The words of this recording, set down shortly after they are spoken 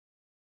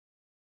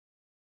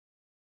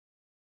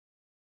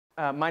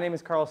My name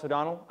is Carlos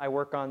O'Donnell. I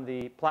work on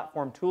the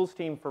platform tools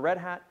team for Red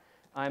Hat.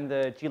 I'm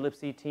the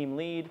glibc team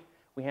lead.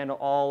 We handle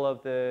all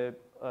of the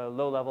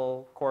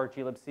low-level core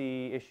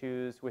glibc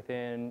issues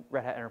within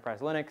Red Hat Enterprise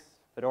Linux,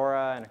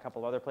 Fedora, and a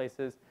couple of other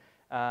places.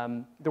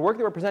 The work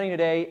that we're presenting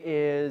today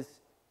is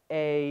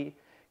a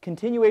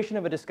continuation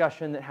of a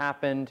discussion that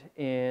happened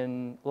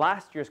in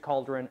last year's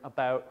Cauldron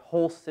about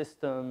whole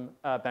system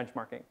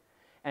benchmarking,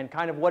 and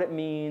kind of what it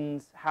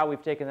means, how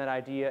we've taken that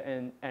idea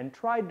and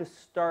tried to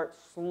start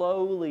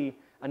slowly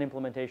an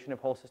implementation of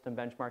whole system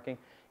benchmarking,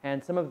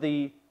 and some of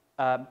the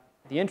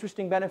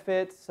interesting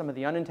benefits, some of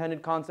the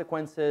unintended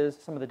consequences,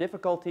 some of the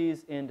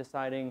difficulties in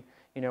deciding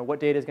what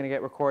data is going to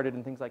get recorded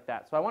and things like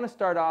that. So I want to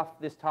start off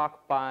this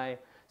talk by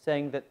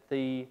saying that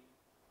the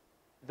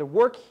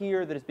work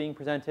here that is being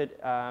presented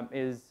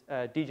is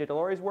DJ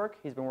Delorey's work.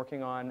 He's been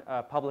working on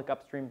a public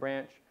upstream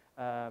branch,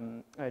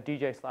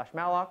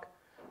 DJ/malloc.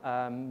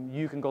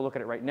 You can go look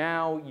at it right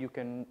now. You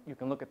can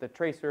look at the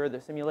tracer,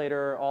 the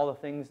simulator, all the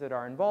things that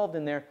are involved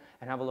in there,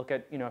 and have a look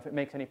at if it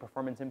makes any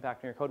performance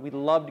impact on your code. We'd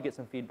love to get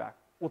some feedback.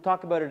 We'll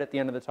talk about it at the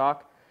end of the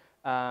talk.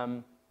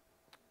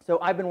 So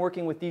I've been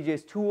working with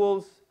DJ's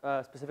tools,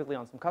 specifically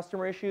on some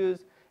customer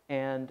issues,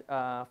 and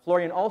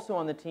Florian, also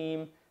on the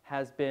team,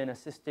 has been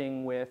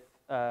assisting with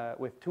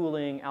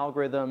tooling,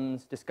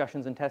 algorithms,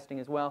 discussions, and testing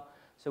as well.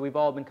 So we've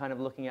all been kind of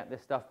looking at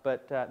this stuff,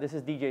 but this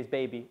is DJ's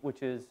baby,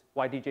 which is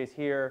why DJ's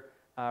here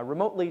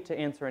remotely to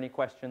answer any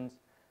questions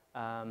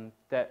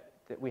that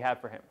we have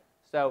for him.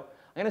 So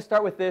I'm going to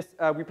start with this.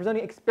 We're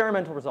presenting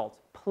experimental results.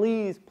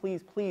 Please,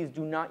 please, please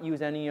do not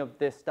use any of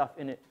this stuff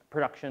in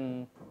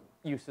production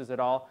uses at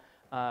all.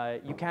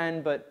 You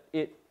can, but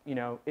it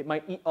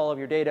might eat all of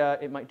your data.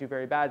 It might do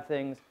very bad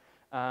things.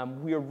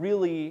 We are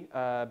really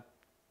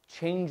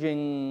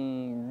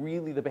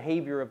changing the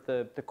behavior of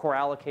the core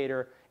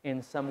allocator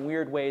in some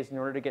weird ways in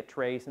order to get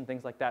trace and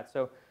things like that.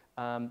 So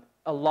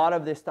a lot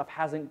of this stuff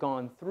hasn't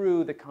gone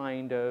through the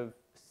kind of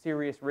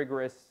serious,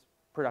 rigorous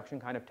production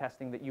kind of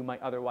testing that you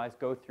might otherwise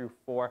go through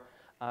for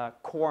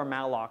core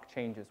malloc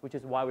changes, which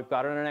is why we've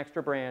got it on an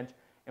extra branch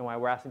and why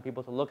we're asking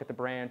people to look at the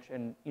branch,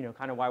 and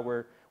kind of why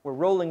we're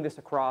rolling this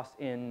across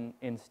in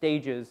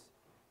stages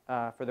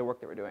for the work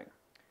that we're doing.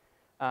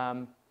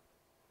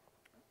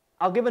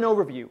 I'll give an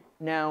overview.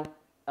 Now,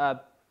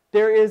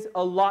 there is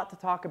a lot to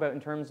talk about in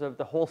terms of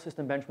the whole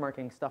system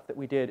benchmarking stuff that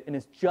we did, and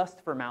it's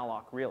just for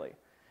malloc, really.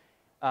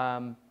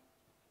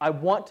 I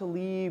want to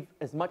leave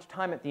as much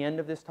time at the end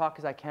of this talk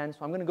as I can, so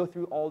I'm going to go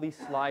through all these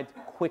slides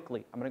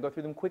quickly. I'm going to go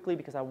through them quickly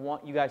because I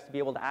want you guys to be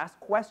able to ask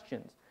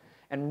questions.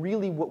 And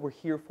really what we're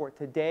here for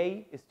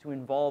today is to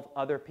involve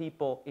other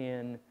people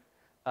in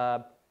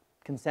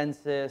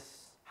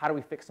consensus. How do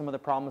we fix some of the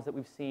problems that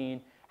we've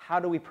seen? How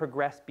do we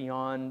progress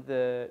beyond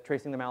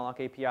tracing the malloc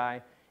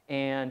API?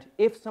 And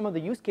if some of the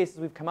use cases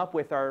we've come up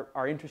with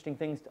are interesting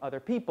things to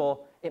other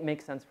people, it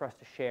makes sense for us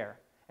to share.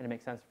 And it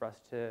makes sense for us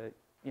to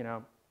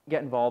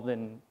get involved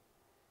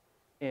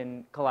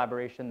in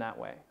collaboration that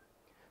way.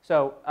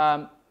 So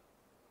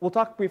we'll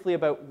talk briefly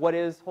about what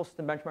is whole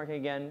system benchmarking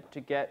again, to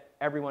get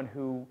everyone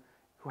who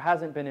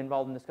hasn't been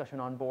involved in discussion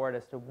on board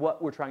as to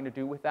what we're trying to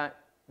do with that,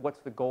 what's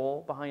the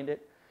goal behind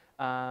it.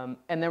 And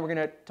then we're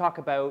going to talk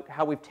about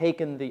how we've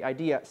taken the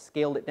idea,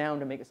 scaled it down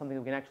to make it something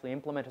that we can actually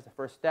implement as a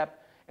first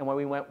step, and why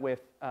we went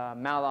with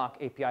malloc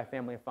API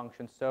family of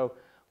functions. So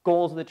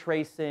goals of the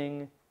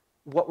tracing,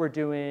 what we're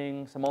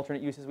doing, some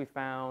alternate uses we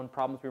found,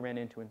 problems we ran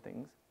into, and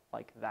things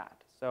like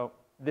that. So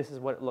this is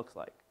what it looks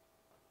like.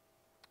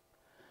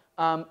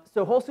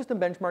 So whole system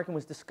benchmarking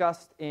was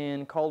discussed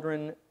in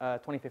Cauldron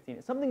 2015.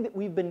 It's something that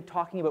we've been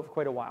talking about for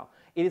quite a while.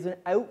 It is an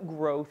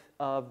outgrowth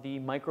of the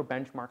micro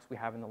benchmarks we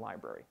have in the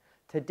library.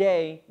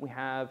 Today, we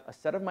have a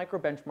set of micro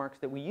benchmarks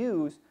that we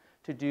use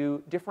to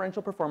do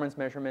differential performance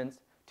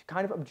measurements to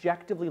kind of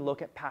objectively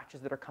look at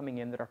patches that are coming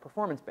in that are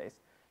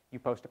performance-based. You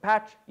post a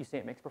patch, you say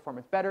it makes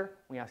performance better.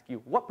 We ask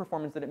you, what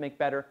performance did it make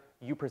better?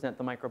 You present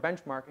the micro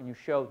benchmark, and you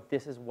show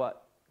this is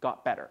what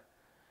got better.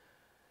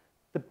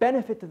 The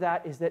benefit to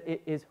that is that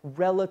it is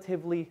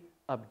relatively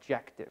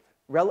objective.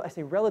 I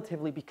say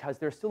relatively because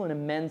there's still an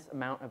immense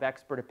amount of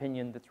expert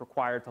opinion that's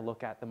required to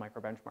look at the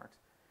micro benchmarks.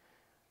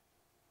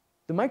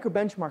 The micro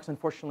benchmarks,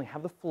 unfortunately,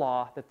 have the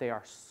flaw that they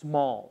are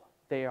small.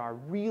 They are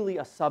really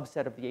a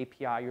subset of the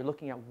API. You're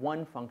looking at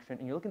one function,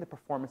 and you're looking at the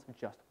performance of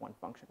just one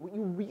function. What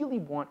you really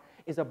want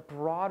is a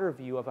broader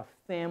view of a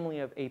family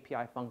of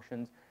API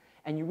functions,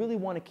 and you really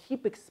want to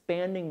keep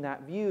expanding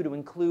that view to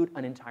include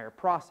an entire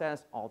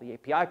process, all the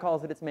API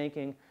calls that it's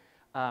making,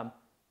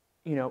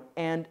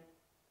 and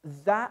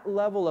that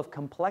level of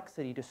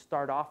complexity to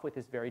start off with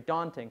is very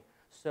daunting.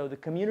 So the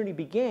community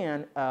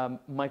began a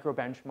micro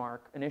benchmark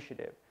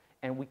initiative,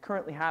 and we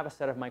currently have a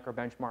set of micro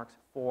benchmarks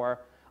for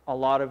a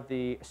lot of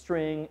the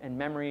string and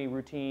memory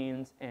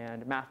routines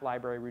and math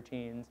library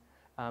routines.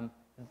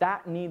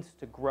 That needs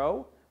to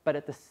grow, but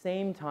at the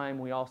same time,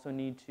 we also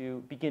need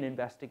to begin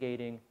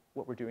investigating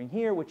what we're doing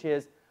here, which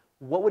is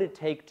what would it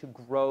take to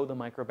grow the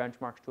micro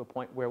benchmarks to a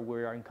point where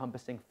we are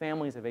encompassing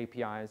families of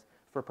APIs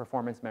for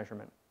performance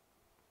measurement.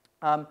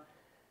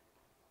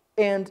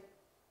 And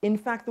In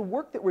fact, the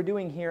work that we're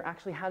doing here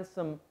actually has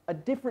a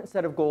different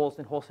set of goals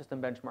than whole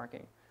system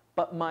benchmarking.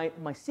 But my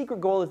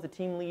secret goal as the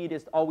team lead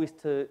is always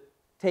to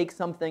take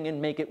something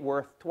and make it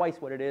worth twice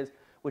what it is,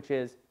 which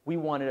is we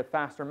wanted a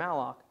faster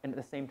malloc, and at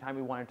the same time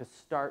we wanted to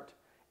start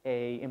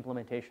a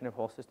implementation of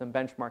whole system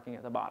benchmarking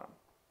at the bottom.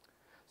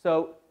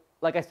 So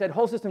like I said,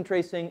 whole system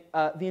tracing,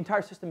 the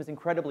entire system is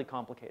incredibly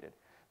complicated.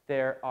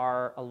 There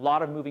are a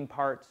lot of moving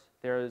parts.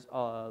 There's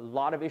a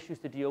lot of issues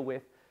to deal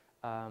with.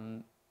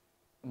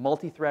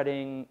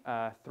 Multi-threading,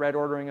 thread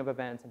ordering of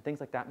events, and things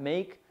like that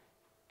make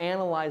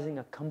analyzing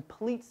a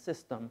complete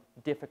system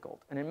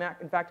difficult. And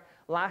in fact,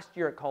 last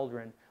year at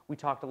Cauldron, we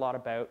talked a lot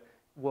about,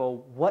 well,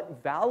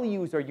 what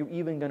values are you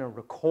even going to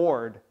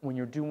record when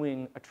you're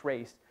doing a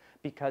trace?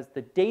 Because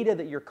the data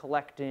that you're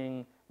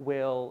collecting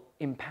will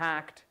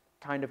impact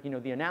kind of,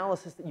 the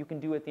analysis that you can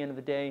do at the end of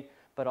the day,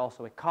 but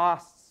also it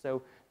costs.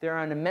 So there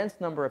are an immense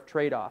number of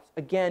trade-offs.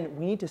 Again,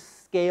 we need to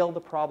scale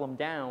the problem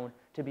down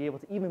to be able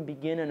to even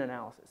begin an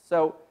analysis.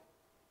 So,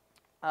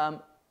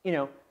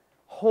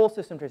 whole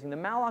system tracing. The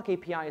malloc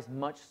API is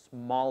much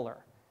smaller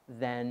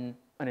than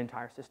an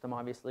entire system,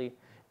 obviously.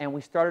 And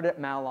we started at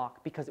malloc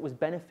because it was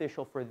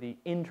beneficial for the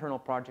internal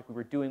project we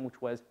were doing,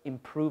 which was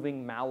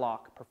improving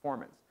malloc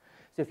performance.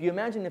 So if you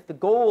imagine if the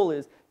goal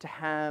is to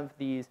have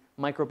these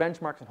micro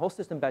benchmarks and whole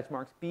system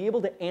benchmarks be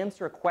able to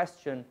answer a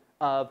question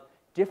of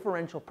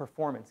differential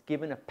performance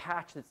given a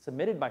patch that's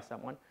submitted by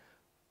someone,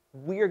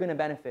 we are going to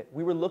benefit.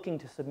 We were looking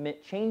to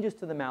submit changes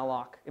to the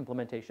malloc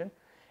implementation,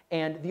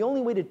 and the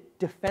only way to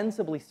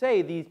defensively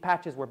say these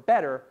patches were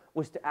better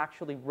was to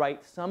actually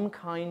write some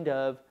kind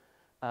of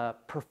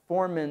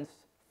performance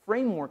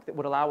framework that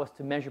would allow us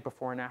to measure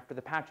before and after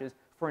the patches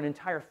for an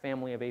entire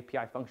family of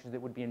API functions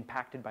that would be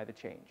impacted by the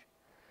change.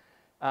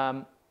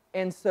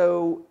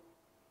 So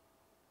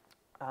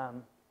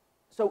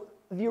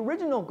the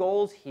original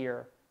goals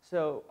here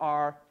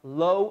are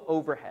low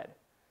overhead.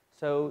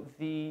 So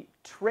the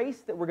trace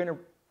that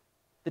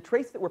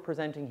we're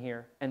presenting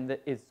here, and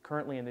that is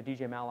currently in the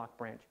DJ malloc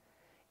branch,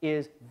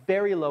 is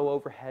very low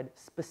overhead,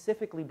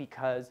 specifically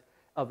because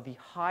of the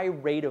high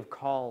rate of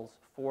calls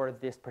for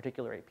this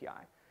particular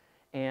API.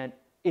 And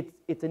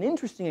it's an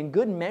interesting and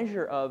good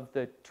measure of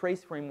the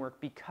trace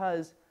framework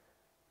because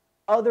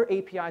other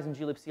APIs in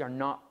glibc are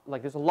not,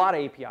 like there's a lot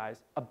of APIs,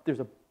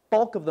 there's a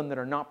bulk of them that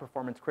are not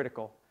performance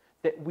critical,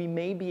 that we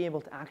may be able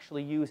to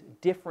actually use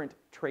different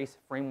trace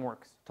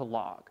frameworks to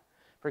log.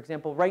 For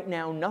example, right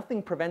now,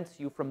 nothing prevents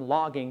you from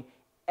logging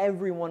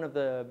every one of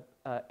the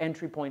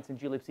entry points in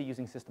glibc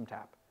using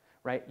system_tap,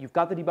 right? You've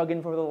got the debug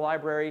info for the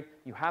library,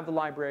 you have the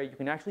library, you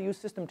can actually use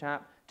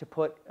system_tap to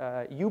put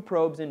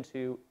uprobes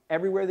into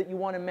everywhere that you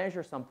want to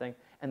measure something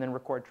and then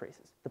record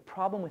traces. The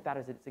problem with that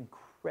is that it's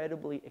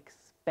incredibly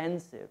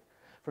expensive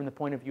from the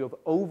point of view of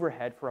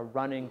overhead for a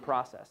running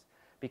process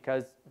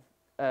because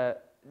I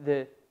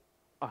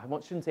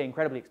shouldn't say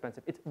incredibly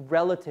expensive, it's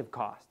relative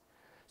cost.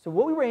 So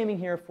what we were aiming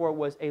here for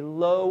was a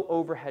low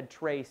overhead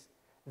trace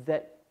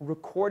that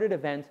recorded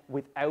events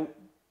without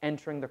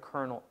entering the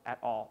kernel at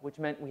all, which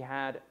meant we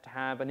had to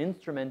have an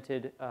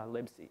instrumented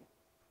libc.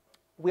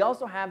 We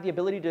also have the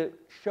ability to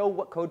show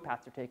what code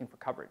paths are taken for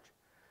coverage.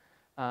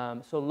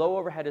 So low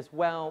overhead as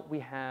well. We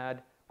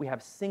have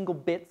single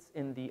bits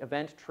in the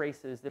event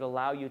traces that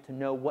allow you to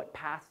know what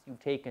paths you've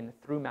taken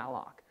through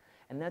malloc.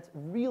 And that's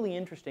really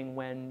interesting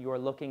when you're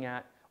looking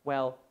at,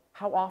 well,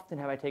 how often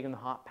have I taken the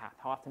hot path?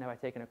 How often have I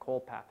taken a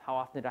cold path? How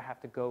often did I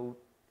have to go?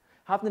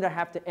 How often did I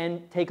have to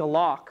take a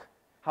lock?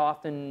 How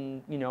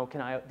often,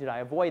 did I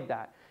avoid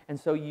that? And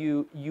so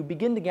you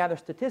begin to gather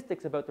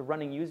statistics about the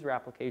running user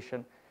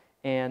application,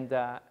 and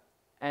not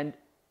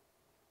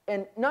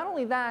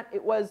only that,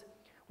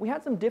 we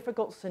had some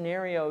difficult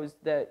scenarios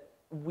that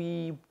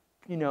we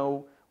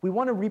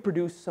want to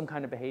reproduce some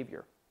kind of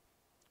behavior,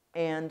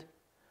 and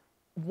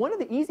one of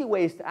the easy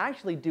ways to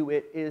actually do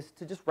it is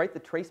to just write the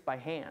trace by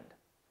hand.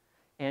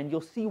 And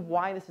you'll see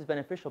why this is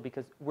beneficial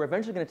because we're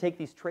eventually going to take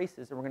these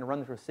traces and we're going to run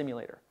them through a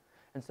simulator.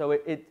 And so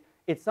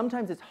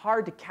sometimes it's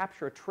hard to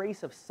capture a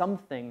trace of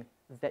something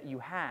that you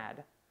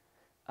had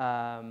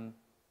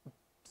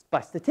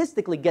by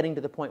statistically getting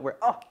to the point where,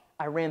 oh,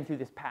 I ran through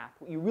this path.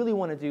 What you really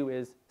want to do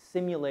is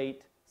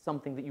simulate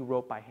something that you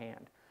wrote by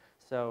hand.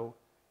 So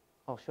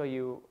I'll show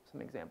you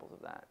some examples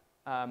of that.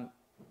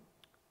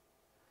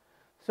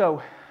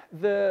 So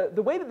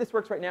the way that this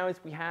works right now is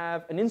we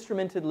have an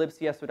instrumented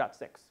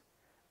libc_so.6.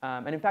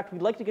 And in fact,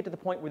 we'd like to get to the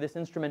point where this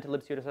instrumented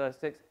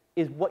libc_so.6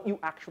 is what you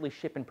actually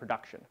ship in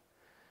production.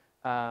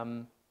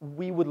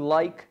 We would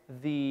like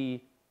the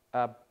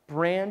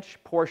branch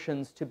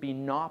portions to be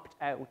knopped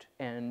out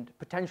and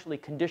potentially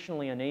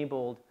conditionally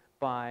enabled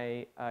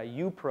by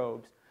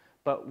uprobes,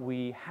 but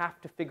we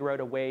have to figure out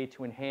a way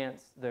to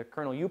enhance the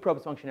kernel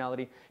uprobes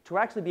functionality to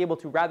actually be able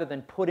to, rather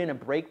than put in a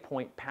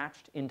breakpoint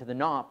patched into the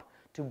nop,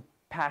 to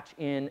patch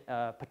in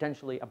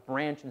potentially a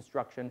branch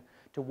instruction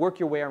to work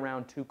your way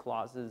around two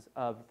clauses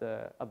of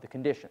the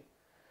condition.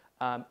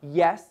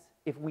 Yes,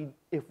 if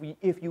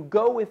you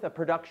go with a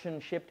production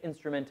shipped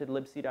instrumented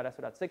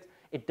libc.so.6,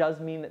 it does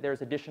mean that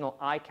there's additional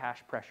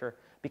iCache pressure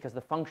because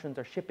the functions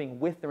are shipping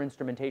with their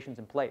instrumentations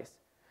in place.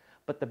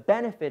 But the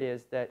benefit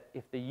is that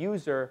if the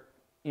user,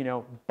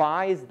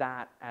 buys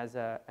that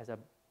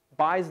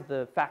buys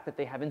the fact that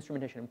they have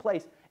instrumentation in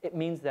place, it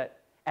means that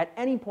at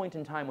any point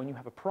in time when you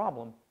have a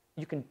problem,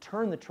 you can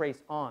turn the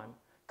trace on,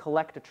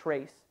 collect a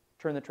trace,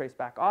 turn the trace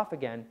back off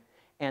again,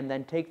 and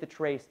then take the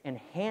trace and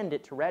hand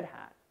it to Red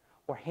Hat,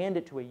 or hand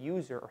it to a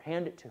user, or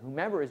hand it to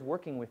whomever is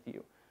working with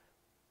you.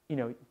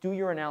 Do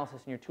your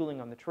analysis and your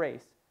tooling on the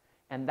trace,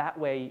 and that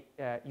way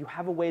you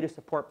have a way to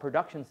support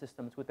production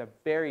systems with a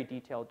very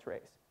detailed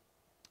trace.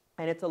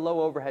 And it's a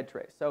low overhead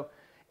trace. So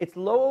it's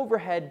low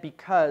overhead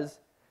because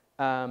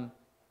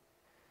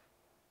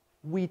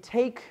we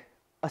take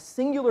a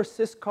singular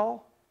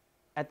syscall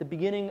at the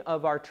beginning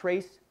of our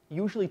trace,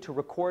 usually to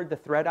record the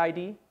thread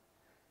ID.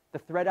 The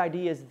thread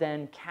ID is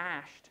then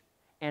cached,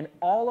 and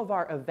all of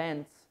our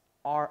events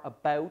are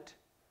about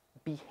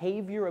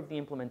behavior of the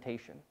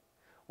implementation.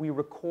 We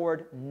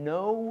record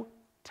no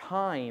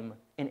time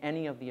in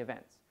any of the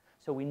events.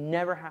 So we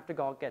never have to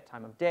go get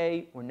time of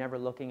day. We're never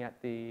looking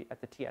at the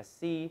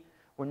TSC.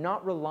 We're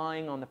not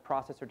relying on the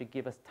processor to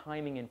give us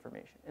timing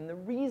information. And the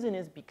reason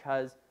is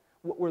because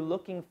what we're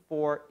looking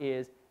for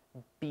is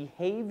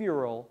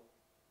behavioral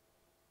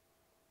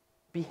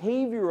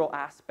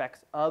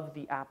aspects of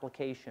the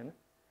application.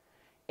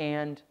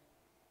 And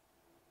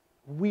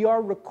we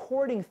are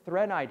recording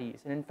thread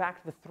IDs. And in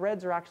fact, the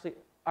threads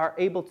are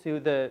able to,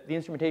 the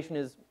instrumentation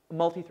is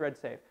multi-thread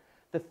save.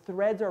 The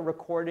threads are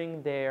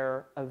recording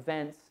their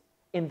events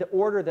in the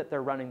order that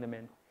they're running them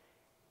in.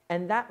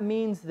 And that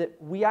means that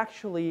we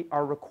actually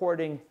are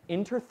recording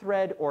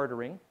inter-thread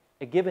ordering,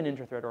 a given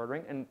inter-thread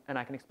ordering, and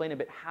I can explain a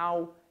bit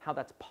how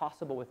that's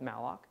possible with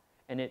malloc.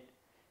 And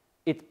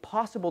it's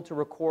possible to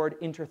record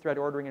inter-thread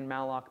ordering in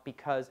malloc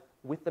because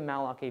with the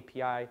malloc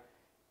API,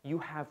 you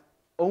have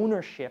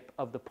ownership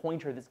of the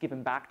pointer that's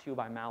given back to you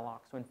by malloc.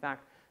 So in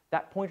fact,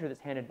 that pointer that's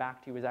handed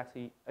back to you is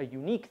actually a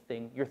unique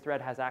thing. Your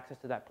thread has access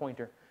to that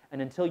pointer.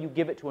 And until you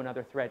give it to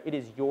another thread, it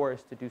is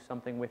yours to do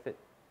something with it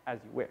as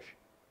you wish.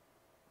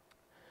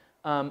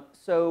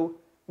 So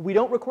we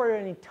don't record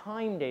any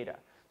time data.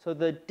 So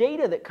the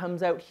data that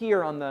comes out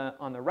here on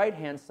the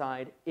right-hand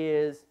side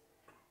is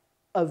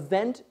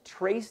event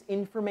trace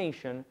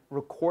information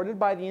recorded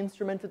by the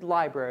instrumented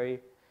library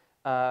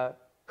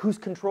whose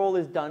control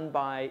is done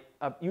by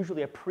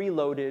usually a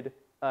preloaded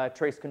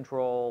trace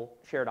control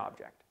shared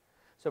object.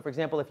 So for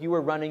example, if you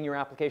were running your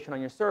application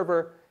on your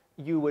server,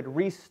 you would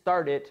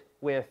restart it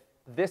with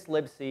this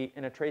libc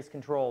in a trace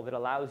control that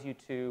allows you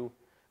to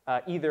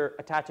either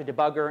attach a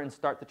debugger and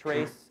start the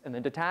trace and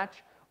then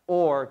detach,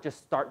 or just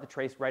start the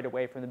trace right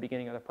away from the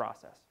beginning of the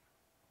process.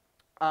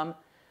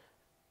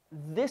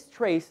 This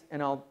trace,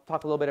 and I'll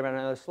talk a little bit about it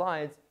in other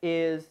slides,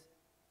 is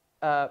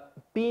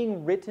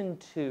being written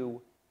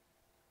to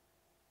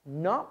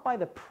not by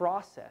the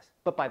process,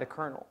 but by the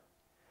kernel.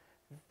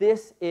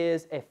 This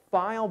is a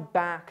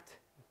file-backed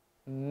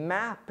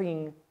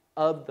mapping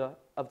of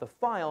the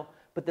file,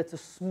 but that's a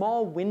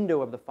small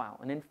window of the file.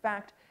 And in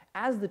fact,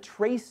 as the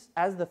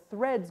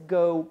threads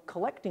go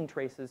collecting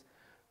traces,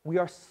 we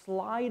are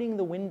sliding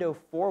the window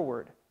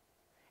forward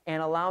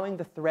and allowing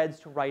the threads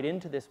to write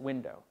into this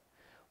window.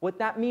 What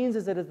that means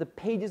is that as the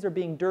pages are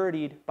being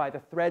dirtied by the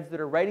threads that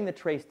are writing the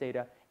trace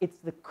data, it's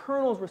the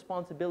kernel's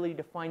responsibility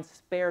to find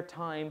spare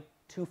time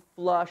to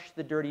flush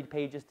the dirtied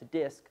pages to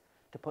disk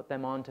to put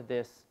them onto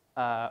this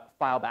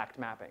file-backed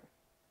mapping.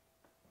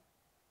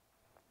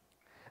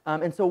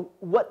 And so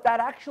what that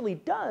actually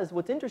does,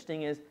 what's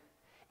interesting is,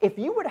 if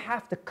you were to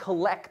have to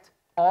collect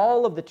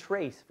all of the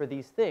trace for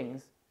these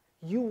things,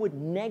 you would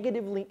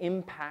negatively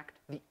impact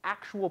the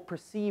actual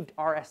perceived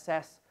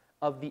RSS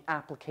of the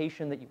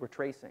application that you were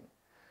tracing.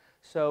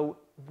 So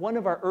one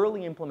of our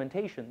early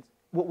implementations,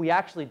 what we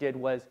actually did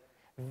was,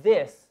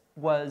 this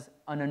was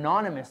an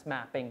anonymous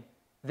mapping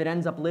that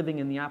ends up living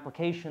in the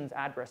application's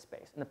address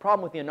space. And the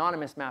problem with the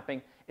anonymous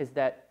mapping is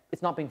that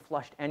it's not being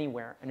flushed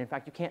anywhere. And in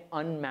fact, you can't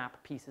unmap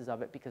pieces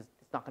of it because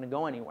it's not going to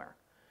go anywhere.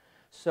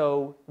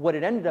 So what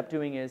it ended up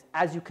doing is,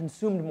 as you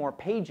consumed more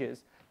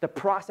pages, the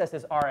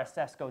process's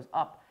RSS goes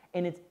up.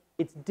 And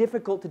it's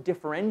difficult to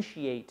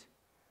differentiate.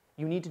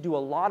 You need to do a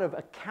lot of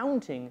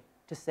accounting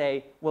to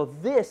say, well,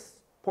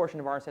 this portion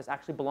of RSS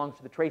actually belongs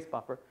to the trace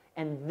buffer,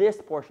 and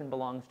this portion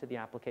belongs to the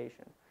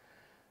application.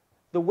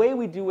 The way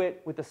we do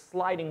it with a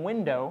sliding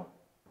window,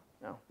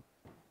 no,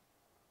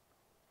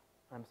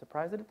 I'm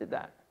surprised that it did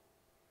that.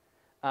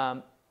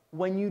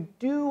 When you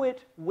do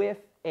it with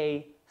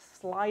a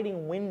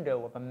sliding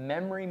window of a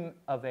memory,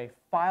 of a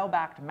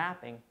file-backed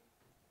mapping,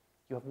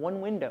 you have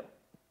one window.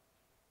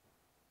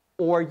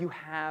 Or you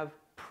have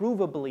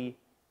provably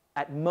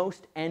at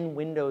most n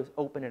windows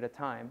open at a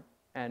time.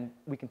 And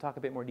we can talk a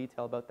bit more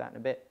detail about that in a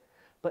bit.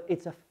 But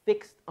it's a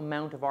fixed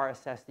amount of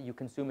RSS that you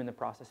consume in the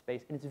process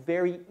space. And it's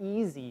very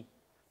easy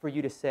for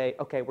you to say,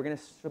 OK, we're going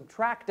to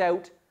subtract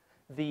out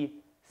the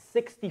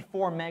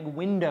 64 meg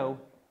window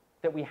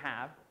that we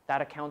have.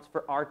 That accounts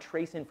for our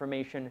trace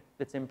information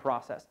that's in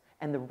process.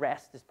 And the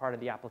rest is part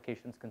of the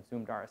application's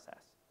consumed RSS.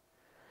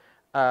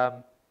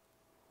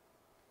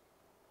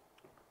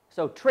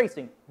 So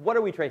tracing, what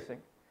are we tracing?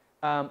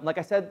 Like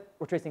I said,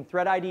 we're tracing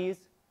thread IDs,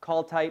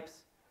 call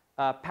types,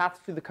 paths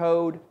through the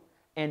code,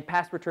 and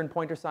pass return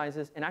pointer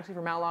sizes. And actually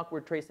for malloc,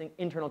 we're tracing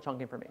internal chunk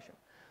information.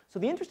 So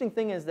the interesting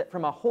thing is that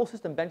from a whole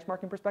system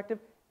benchmarking perspective,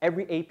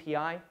 every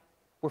API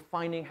we're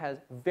finding has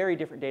very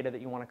different data that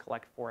you want to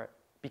collect for it,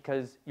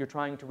 because you're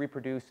trying to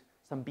reproduce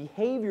some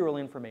behavioral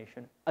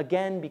information,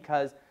 again,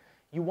 because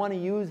you want to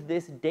use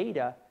this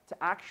data to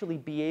actually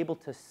be able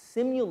to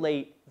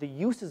simulate the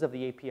uses of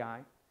the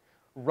API,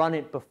 run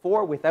it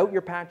before without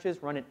your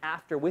patches, run it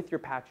after with your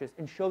patches,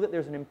 and show that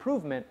there's an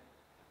improvement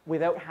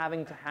without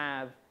having to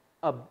have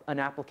an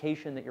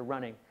application that you're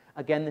running.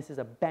 Again, this is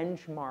a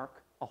benchmark,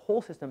 a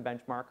whole system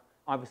benchmark.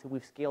 Obviously,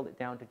 we've scaled it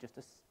down to just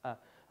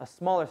a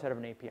smaller set of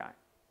an API.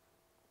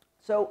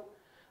 So,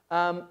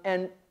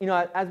 and you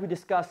know, as we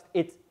discussed,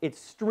 it's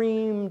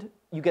streamed.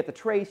 You get the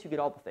trace, you get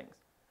all the things.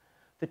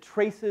 The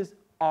traces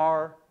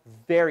are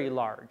very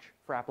large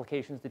for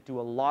applications that do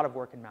a lot of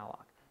work in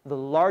malloc. The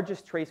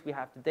largest trace we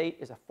have to date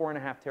is a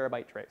 4.5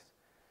 terabyte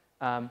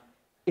trace.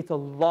 It's a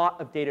lot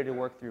of data to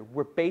work through.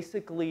 We're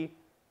basically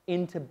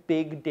into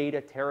big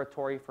data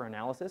territory for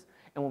analysis.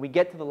 And when we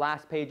get to the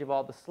last page of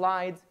all the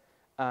slides,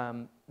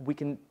 we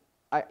can,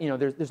 you know,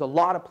 there's a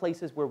lot of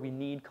places where we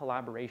need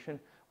collaboration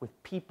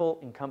with people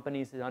and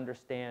companies that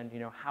understand, you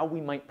know, how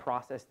we might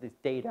process this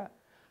data,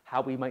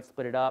 how we might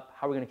split it up,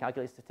 how we're going to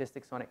calculate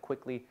statistics on it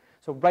quickly.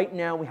 So right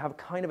now we have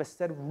kind of a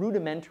set of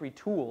rudimentary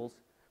tools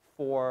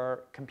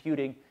for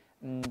computing,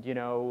 you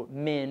know,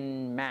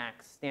 min,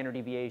 max, standard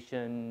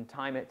deviation,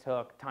 time it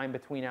took, time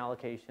between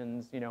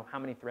allocations, you know, how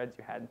many threads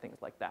you had and things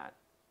like that.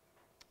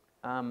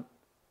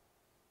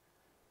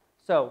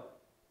 So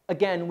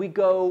again, we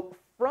go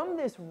from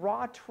this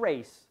raw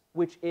trace,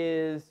 which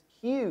is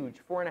huge,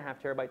 4.5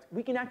 terabytes,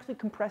 we can actually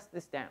compress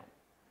this down.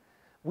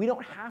 We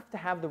don't have to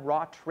have the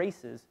raw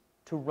traces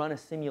to run a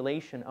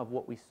simulation of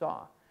what we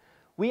saw.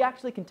 We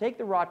actually can take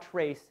the raw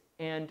trace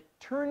and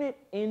turn it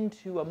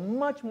into a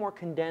much more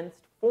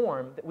condensed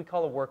form that we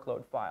call a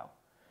workload file.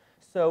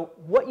 So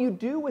what you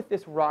do with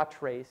this raw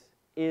trace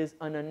is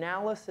an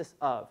analysis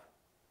of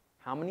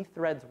how many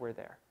threads were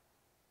there.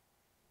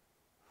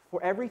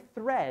 For every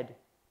thread,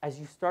 as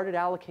you started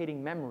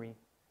allocating memory,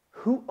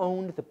 who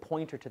owned the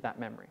pointer to that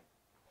memory?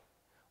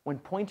 When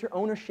pointer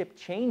ownership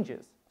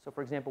changes, so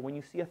for example, when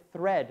you see a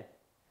thread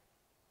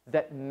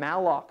that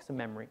mallocs a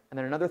memory and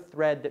then another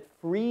thread that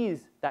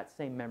frees that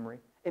same memory,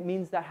 it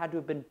means that had to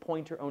have been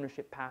pointer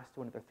ownership passed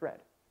to another thread.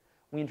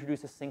 We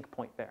introduce a sync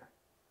point there.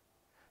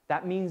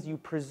 That means you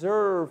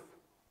preserve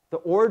the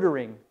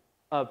ordering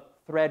of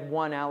thread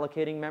 1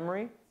 allocating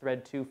memory,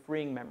 thread 2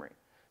 freeing memory.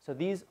 So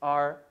these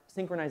are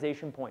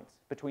synchronization points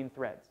between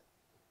threads.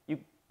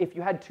 If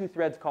you had 2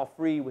 threads call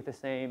free with the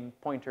same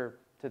pointer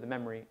to the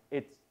memory,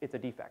 it's a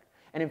defect.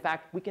 And in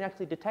fact, we can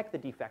actually detect the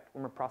defect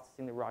when we're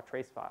processing the raw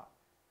trace file.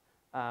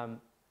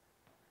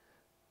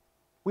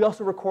 We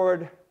also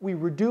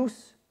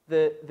reduce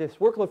this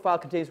workload file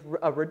contains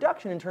a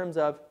reduction in terms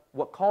of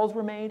what calls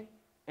were made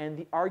and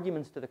the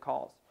arguments to the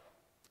calls.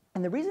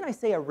 And the reason I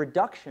say a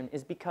reduction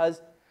is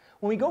because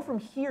when we go from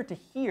here to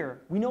here,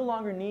 we no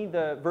longer need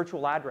the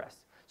virtual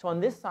address. So on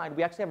this side,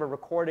 we actually have a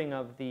recording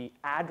of the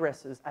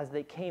addresses as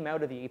they came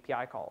out of the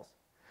API calls.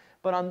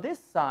 But on this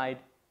side,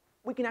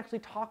 we can actually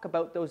talk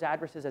about those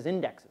addresses as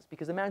indexes,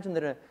 because imagine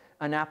that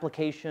an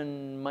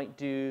application might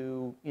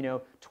do, you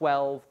know,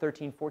 12,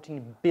 13,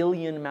 14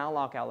 billion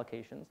malloc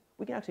allocations.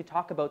 We can actually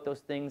talk about those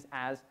things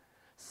as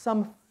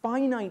some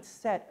finite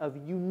set of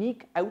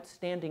unique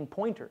outstanding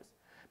pointers,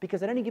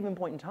 because at any given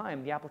point in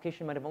time, the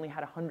application might have only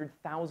had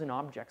 100,000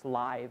 objects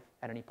live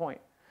at any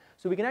point.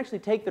 So we can actually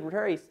take the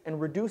trace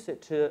and reduce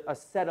it to a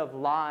set of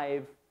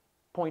live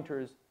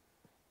pointers,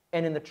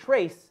 and in the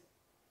trace,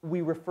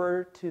 we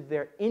refer to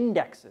their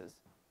indexes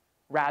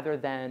rather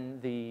than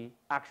the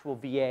actual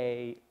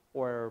VA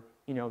or,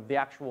 you know, the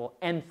actual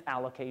nth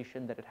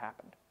allocation that had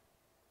happened.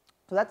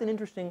 So that's an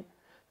interesting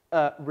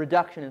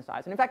reduction in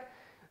size. And in fact,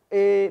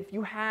 if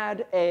you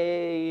had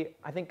a,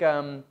 I think,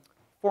 4.5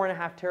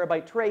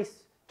 terabyte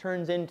trace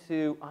turns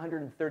into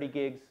 130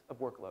 gigs of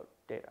workload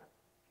data.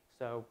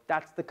 So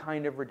that's the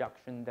kind of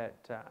reduction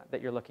that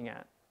you're looking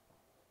at.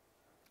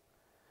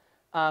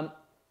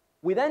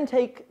 We then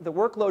take the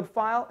workload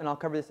file, and I'll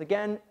cover this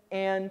again,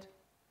 and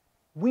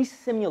we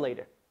simulate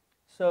it.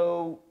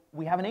 So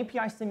we have an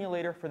API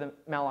simulator for the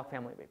malloc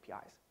family of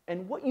APIs.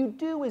 And what you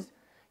do is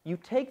you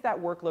take that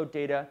workload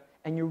data,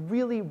 and you're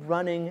really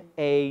running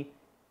a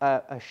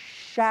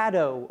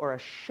shadow or a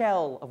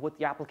shell of what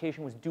the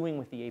application was doing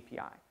with the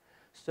API.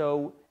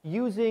 So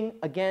using,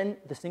 again,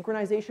 the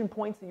synchronization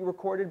points that you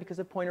recorded because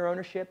of pointer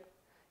ownership,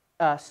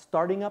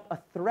 starting up a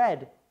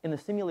thread in the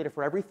simulator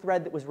for every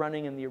thread that was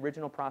running in the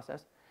original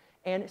process,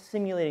 and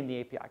simulating the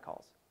API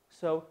calls.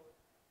 So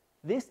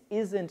this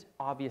isn't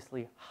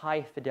obviously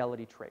high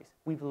fidelity trace.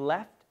 We've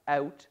left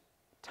out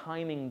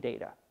timing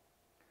data.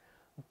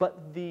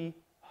 But the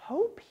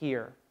hope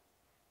here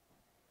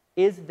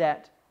is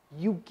that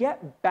you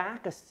get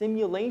back a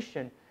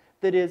simulation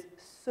that is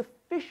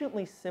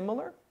sufficiently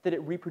similar that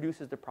it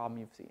reproduces the problem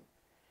you've seen.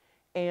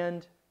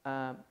 And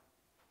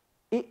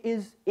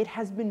it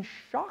has been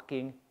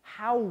shocking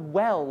how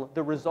well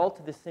the results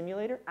of the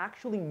simulator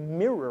actually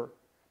mirror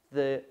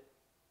the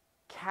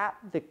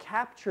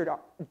captured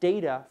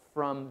data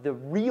from the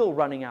real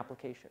running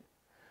application,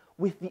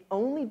 with the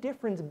only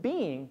difference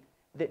being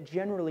that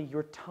generally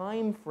your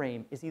time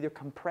frame is either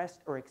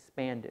compressed or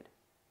expanded,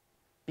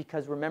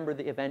 because remember,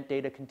 the event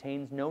data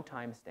contains no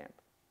timestamp.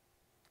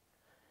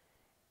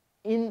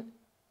 In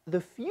the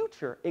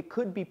future, it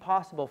could be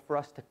possible for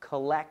us to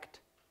collect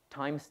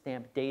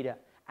timestamp data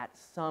at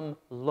some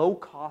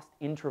low-cost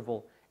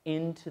interval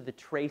into the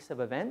trace of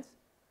events,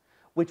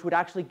 which would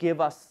actually give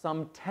us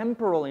some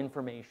temporal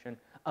information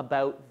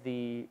about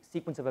the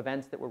sequence of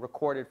events that were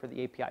recorded for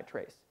the API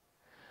trace.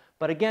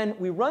 But again,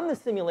 we run the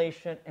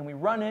simulation, and we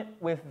run it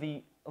with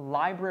the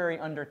library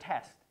under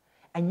test.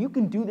 And you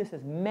can do this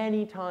as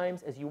many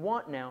times as you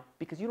want now,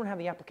 because you don't have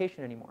the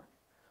application anymore.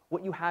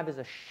 What you have is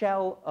a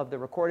shell of the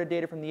recorded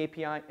data from the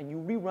API, and you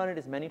rerun it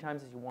as many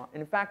times as you want.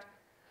 And in fact,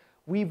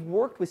 we've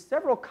worked with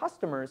several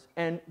customers,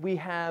 and we've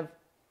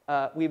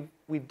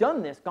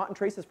done this, gotten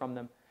traces from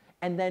them,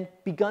 and then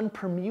begun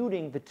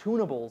permuting the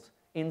tunables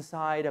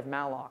inside of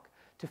malloc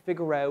to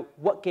figure out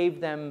what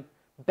gave them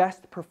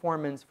best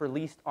performance for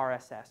least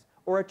RSS,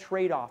 or a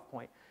trade-off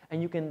point.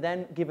 And you can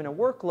then, given a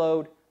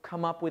workload,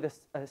 come up with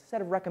a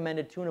set of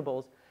recommended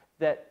tunables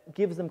that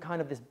gives them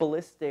kind of this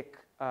ballistic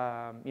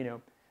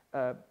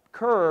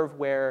curve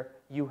where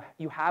you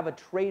have a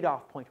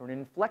trade-off point or an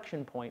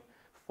inflection point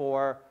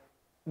for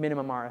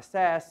minimum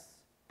RSS,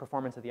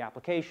 performance of the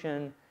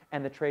application,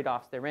 and the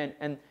trade-offs therein.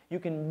 And you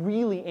can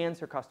really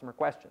answer customer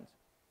questions.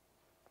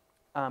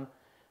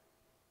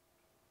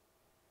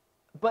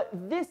 But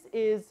this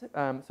is,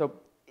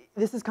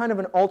 this is kind of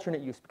an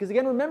alternate use. Because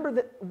again, remember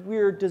that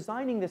we're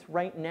designing this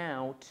right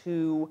now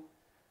to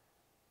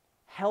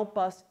help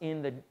us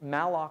in the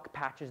malloc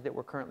patches that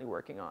we're currently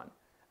working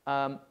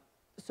on.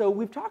 So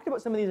we've talked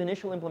about some of these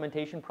initial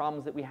implementation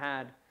problems that we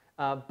had,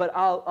 but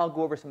I'll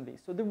go over some of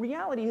these. So the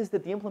reality is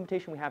that the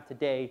implementation we have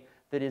today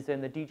that is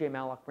in the DJ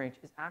malloc branch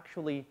is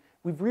actually,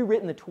 we've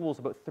rewritten the tools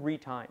about 3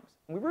 times.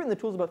 And we've written the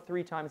tools about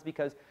 3 times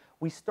because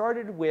we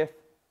started with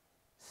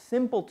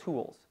simple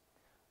tools,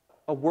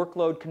 a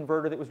workload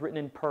converter that was written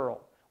in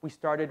Perl. We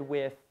started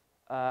with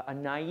a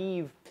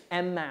naive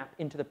mmap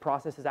into the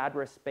process's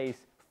address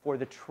space for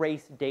the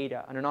trace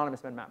data, an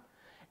anonymous mmap.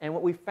 And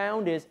what we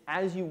found is,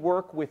 as you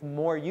work with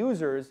more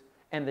users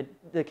and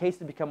the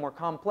cases become more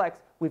complex,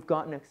 we've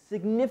gotten a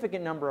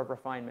significant number of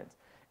refinements.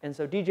 And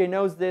so DJ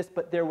knows this,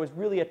 but there was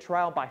really a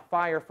trial by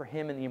fire for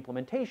him in the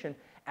implementation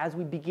as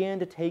we began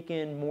to take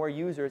in more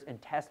users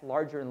and test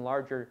larger and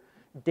larger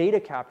data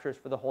captures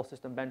for the whole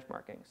system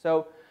benchmarking.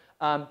 So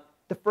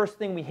the first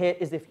thing we hit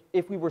is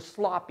if we were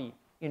sloppy,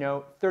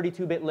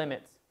 32-bit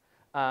limits,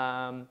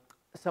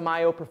 some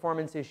I/O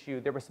performance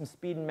issue, there were some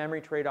speed and memory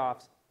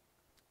trade-offs.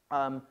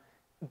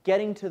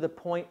 Getting to the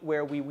point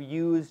where we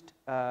used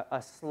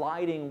a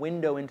sliding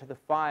window into the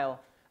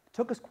file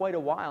took us quite a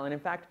while. And in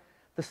fact,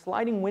 the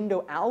sliding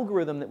window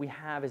algorithm that we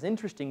have is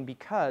interesting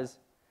because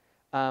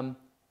for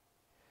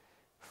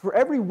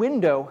every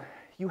window,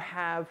 you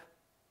have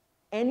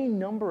any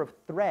number of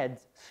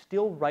threads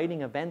still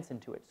writing events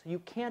into it. So you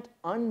can't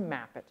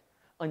unmap it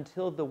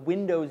until the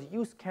window's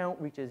use count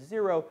reaches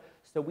 0.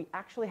 So we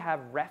actually have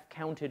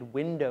ref-counted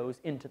windows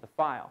into the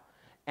file.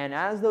 And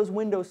as those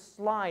windows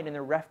slide and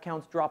their ref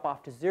counts drop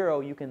off to 0,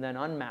 you can then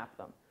unmap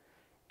them.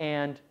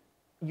 And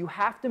you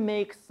have to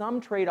make some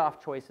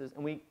trade-off choices.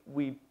 And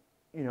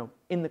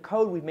in the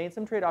code, we've made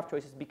some trade-off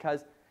choices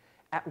because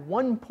at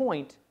one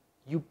point,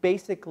 you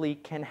basically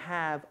can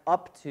have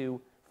up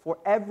to, for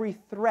every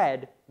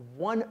thread,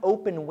 1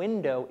 open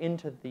window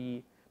into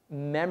the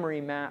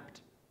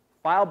memory-mapped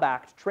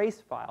file-backed trace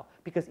file,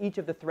 because each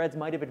of the threads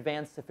might have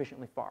advanced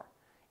sufficiently far.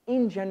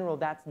 In general,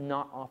 that's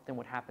not often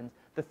what happens.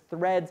 The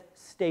threads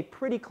stay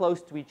pretty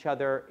close to each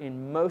other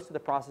in most of the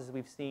processes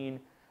we've seen.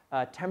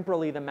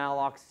 Temporally, the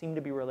mallocs seem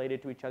to be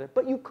related to each other.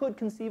 But you could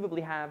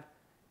conceivably have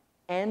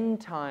n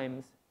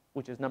times,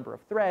 which is number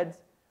of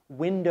threads,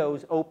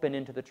 windows open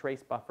into the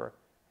trace buffer.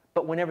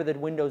 But whenever the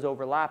windows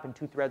overlap and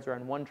 2 threads are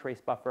on one trace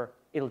buffer,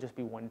 it'll just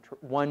be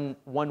one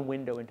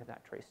window into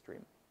that trace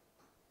stream.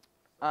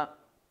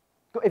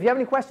 If you have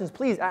any questions,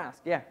 please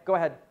ask. Yeah, go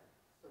ahead.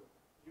 So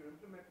you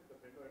implemented the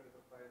window into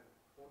the file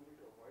only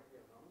to avoid the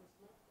anonymous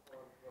map,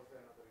 or was there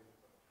another reason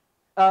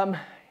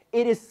for it?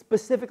 It is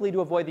specifically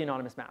to avoid the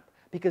anonymous map,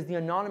 because the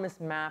anonymous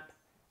map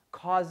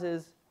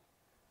causes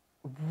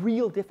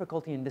real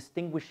difficulty in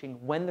distinguishing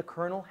when the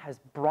kernel has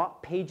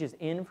brought pages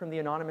in from the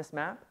anonymous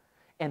map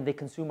and they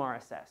consume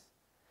RSS.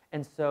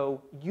 And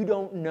so you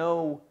don't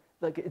know,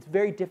 it's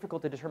very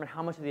difficult to determine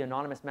how much of the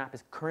anonymous map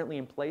is currently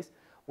in place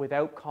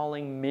without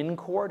calling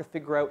mincore to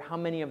figure out how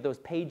many of those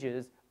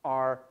pages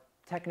are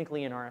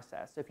technically in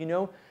RSS. So if you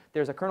know,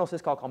 there's a kernel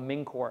syscall called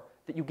mincore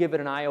that you give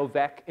it an IO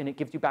vec and it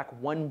gives you back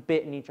 1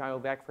 bit in each IO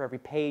vec for every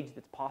page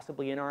that's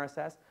possibly in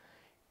RSS.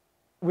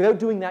 Without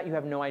doing that, you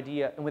have no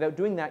idea. And without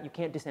doing that, you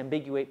can't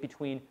disambiguate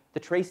between the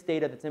trace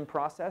data that's in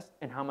process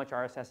and how much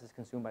RSS is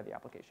consumed by the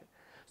application.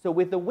 So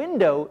with the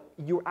window,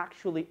 you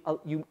actually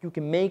you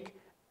can make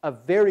a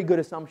very good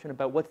assumption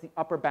about what's the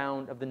upper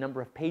bound of the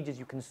number of pages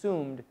you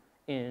consumed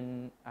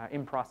in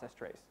process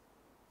trace.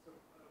 So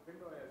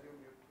window, I assume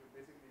you're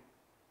basically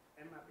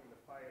m-mapping the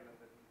file and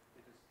then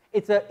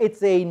it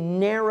is...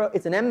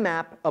 It's an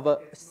m-map of a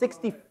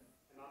 60...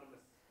 Anonymous.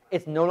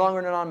 It's no longer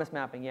an anonymous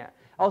mapping, yeah.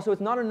 Also,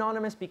 it's not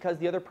anonymous because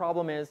the other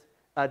problem is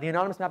the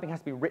anonymous mapping has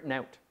to be written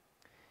out.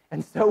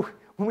 And so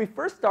when we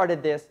first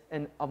started this,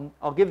 and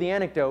I'll give the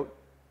anecdote,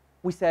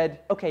 we said,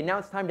 OK, now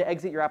it's time to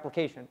exit your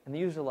application. And the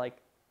users are like,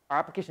 our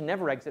application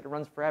never exits, it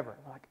runs forever.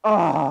 And we're like,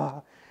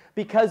 oh,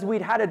 because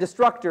we'd had a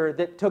destructor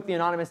that took the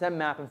anonymous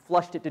mmap and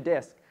flushed it to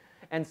disk.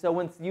 And so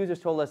once the users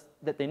told us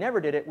that they never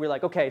did it, we're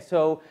like, OK,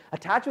 so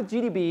attach with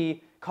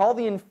GDB,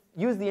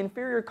 use the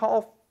inferior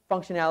call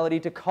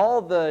functionality to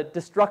call the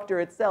destructor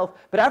itself.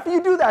 But after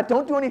you do that,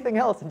 don't do anything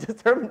else and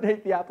just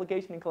terminate the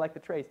application and collect the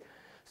trace.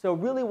 So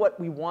really what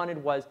we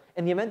wanted was,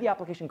 in the event the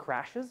application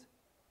crashes,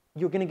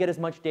 you're going to get as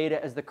much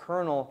data as the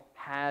kernel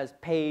has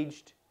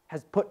paged,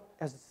 has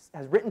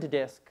written to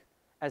disk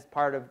as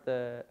part of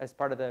the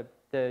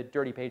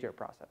dirty pageout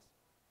process.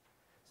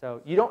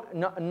 So you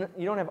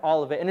don't have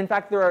all of it. And in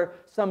fact, there are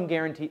some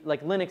guarantees,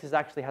 like Linux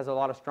actually has a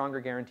lot of stronger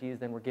guarantees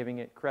than we're giving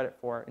it credit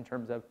for in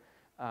terms of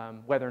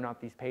whether or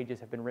not these pages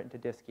have been written to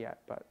disk yet.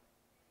 But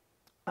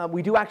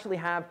we do actually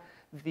have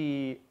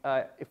the,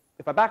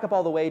 if I back up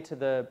all the way to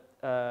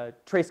the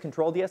trace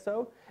control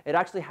DSO, it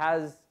actually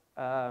has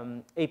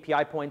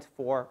API points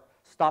for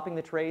stopping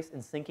the trace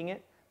and syncing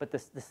it. But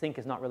the sync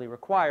is not really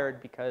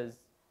required because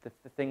the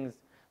things,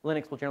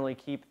 Linux will generally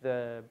keep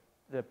that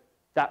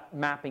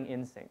mapping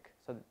in sync.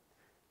 So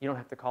you don't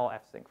have to call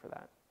fsync for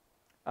that.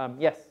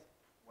 Yes?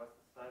 What's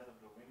the size of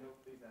the window,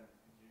 please? And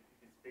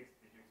if it's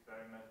fixed, did you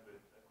experiment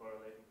with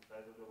correlating the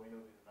size of the window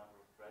with the number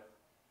of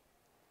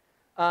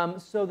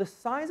threads? So the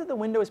size of the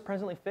window is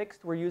presently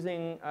fixed. We're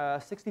using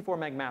 64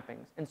 meg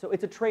mappings. And so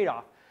it's a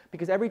trade-off.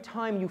 Because every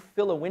time you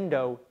fill a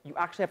window, you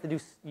actually have to do,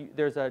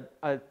 there's a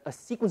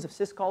sequence of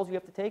syscalls you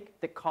have to take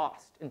that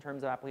cost in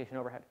terms of application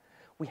overhead.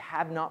 We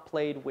have not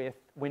played with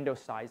window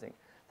sizing.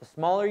 The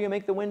smaller you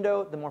make the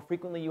window, the more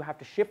frequently you have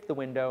to shift the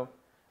window.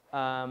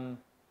 But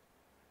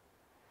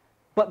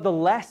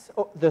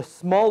the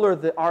smaller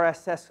the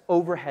RSS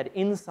overhead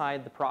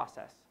inside the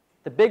process.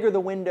 The bigger the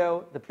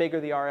window, the bigger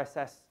the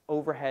RSS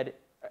overhead,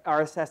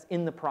 RSS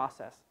in the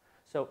process.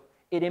 So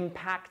it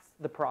impacts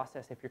the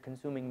process if you're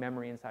consuming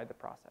memory inside the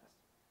process.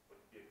 Would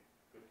you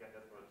could get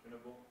that for a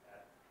tunable?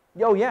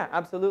 Oh yeah,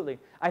 absolutely.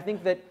 I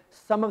think that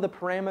some of the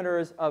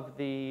parameters of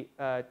the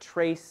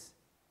trace,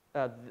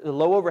 the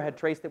low overhead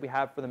trace that we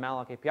have for the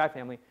malloc API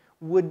family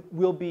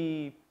will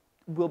be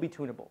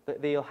tunable.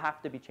 They'll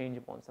have to be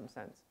changeable in some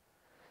sense.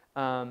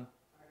 I have a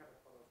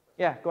follow-up question.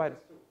 Yeah, go ahead.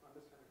 Just to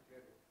understand it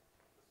clearly.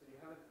 So you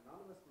have an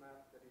anonymous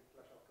map that you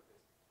flush out to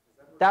disk. Is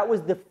that what That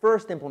was the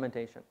first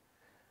implementation.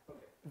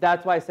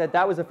 That's why I said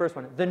that was the first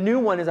one. The new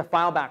one is a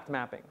file-backed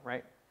mapping,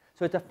 right?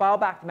 So it's a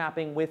file-backed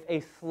mapping with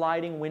a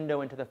sliding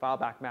window into the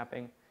file-backed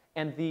mapping.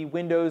 And the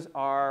windows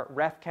are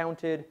ref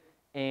counted,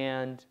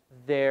 and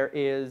there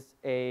is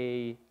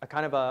a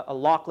kind of a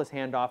lockless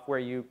handoff where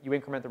you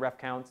increment the ref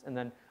counts, and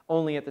then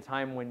only at the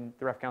time when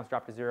the ref counts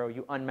drop to 0,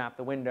 you unmap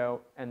the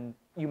window, and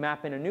you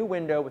map in a new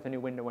window with a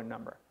new window and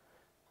number.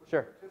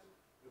 Sure. Just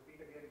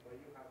repeat again why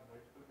you have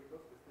multiple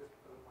windows. Is this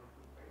because of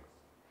multiple threads?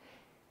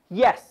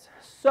 Yes.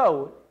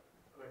 So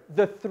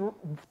the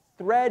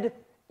thread,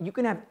 you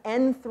can have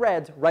n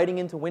threads writing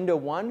into window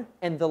 1,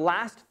 and the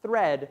last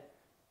thread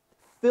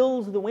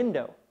fills the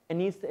window and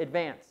needs to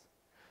advance.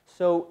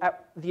 So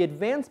at the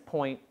advance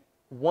point,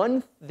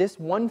 this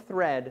one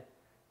thread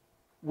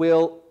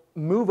will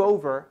move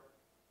over,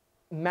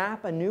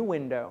 map a new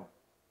window,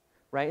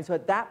 right? And so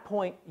at that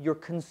point, your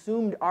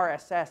consumed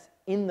RSS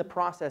in the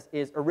process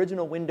is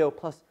original window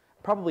plus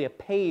probably a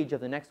page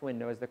of the next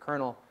window as the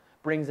kernel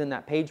brings in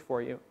that page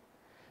for you.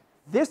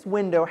 This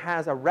window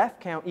has a ref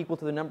count equal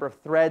to the number of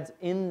threads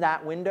in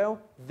that window.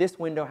 This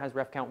window has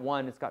ref count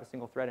 1. It's got a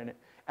single thread in it.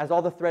 As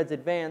all the threads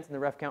advance and the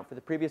ref count for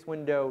the previous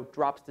window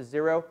drops to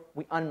 0,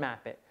 we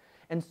unmap it.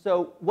 And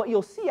so what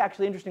you'll see,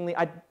 actually, interestingly,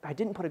 I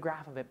didn't put a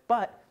graph of it,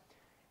 but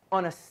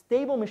on a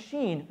stable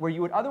machine where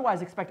you would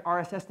otherwise expect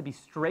RSS to be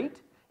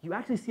straight, you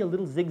actually see a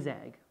little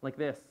zigzag like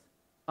this,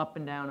 up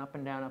and down, up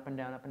and down, up and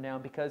down, up and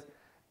down, because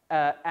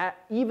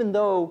even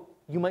though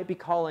you might be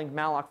calling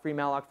malloc free,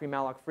 malloc free,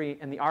 malloc free,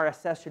 and the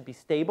RSS should be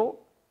stable,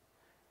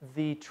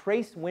 the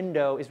trace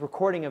window is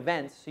recording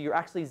events, so you're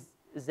actually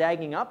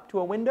zagging up to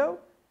a window,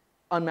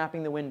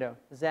 unmapping the window,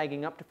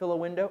 zagging up to fill a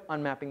window,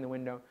 unmapping the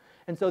window.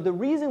 And so the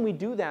reason we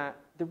do that,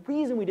 the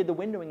reason we did the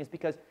windowing is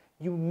because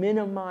you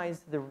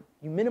minimize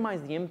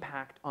the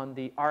impact on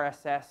the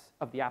RSS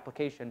of the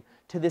application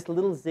to this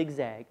little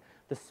zigzag.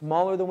 The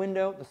smaller the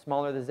window, the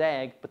smaller the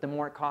zag, but the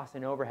more it costs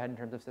in overhead in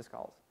terms of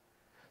syscalls.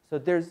 So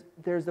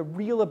there's a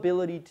real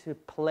ability to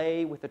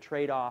play with the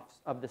trade-offs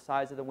of the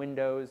size of the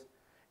windows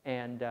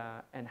and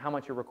how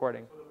much you're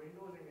recording. So the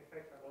windows in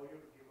effect allow you to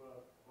give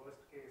a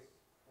worst case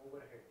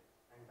overhead,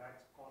 and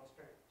that's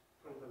constant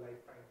through the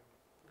lifetime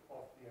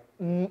of the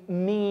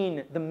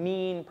application. The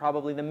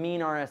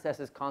mean RSS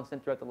is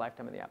constant throughout the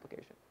lifetime of the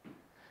application.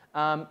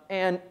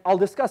 And I'll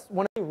discuss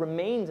one of the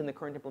remains in the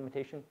current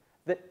implementation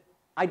that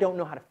I don't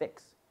know how to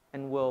fix.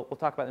 And we'll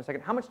talk about it in a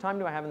second. How much time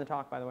do I have in the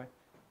talk, by the way?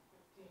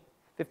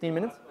 15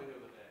 minutes?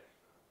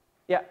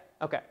 Yeah,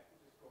 OK.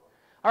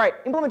 All right,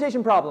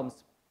 implementation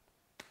problems.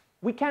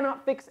 We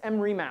cannot fix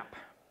mremap.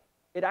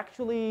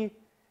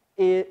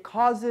 It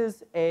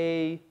causes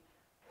a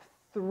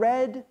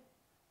thread.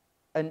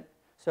 And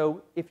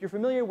so if you're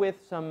familiar with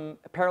some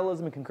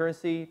parallelism and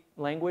concurrency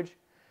language,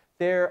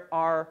 there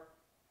are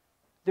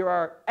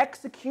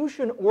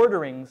execution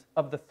orderings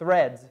of the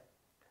threads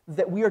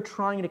that we are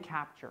trying to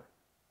capture.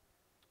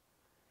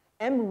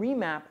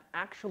 Mremap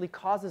actually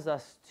causes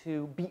us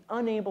to be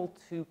unable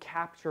to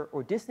capture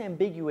or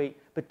disambiguate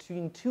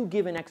between two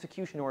given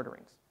execution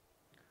orderings.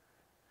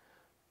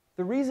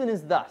 The reason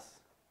is thus.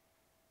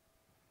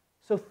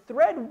 So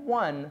thread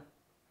 1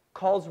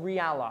 calls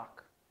realloc,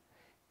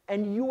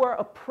 and you are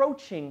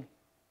approaching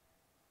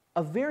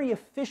a very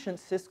efficient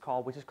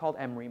syscall, which is called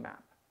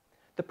mremap.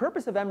 The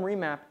purpose of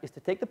mremap is to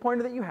take the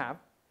pointer that you have,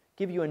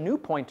 give you a new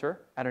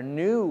pointer at a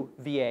new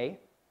VA,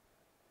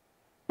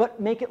 but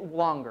make it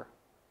longer.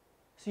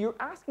 So you're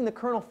asking the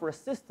kernel for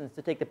assistance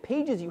to take the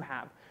pages you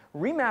have,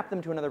 remap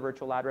them to another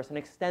virtual address, and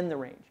extend the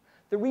range.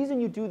 The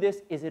reason you do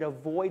this is it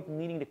avoids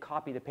needing to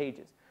copy the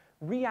pages.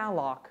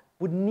 Realloc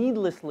would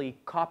needlessly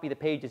copy the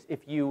pages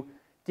if you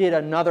did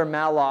another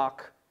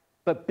malloc,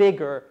 but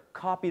bigger,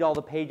 copied all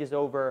the pages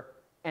over,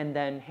 and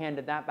then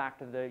handed that back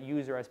to the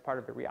user as part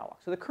of the realloc.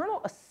 So the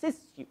kernel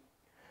assists you.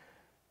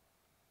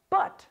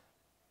 But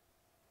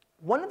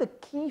one of the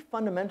key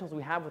fundamentals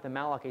we have with the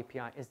malloc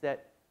API is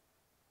that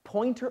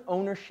pointer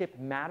ownership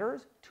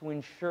matters to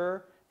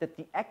ensure that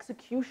the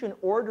execution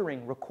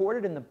ordering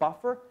recorded in the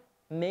buffer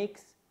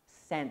makes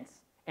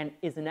sense and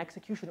is an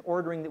execution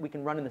ordering that we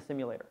can run in the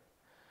simulator.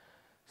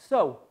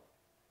 So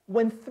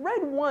when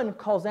thread 1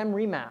 calls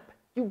mremap,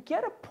 you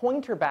get a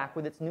pointer back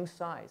with its new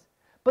size.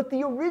 But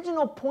the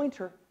original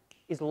pointer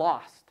is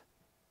lost.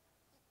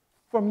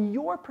 From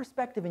your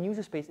perspective in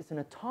user space, it's an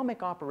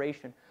atomic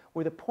operation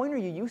where the pointer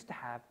you used to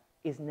have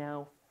is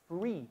now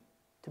free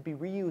to be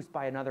reused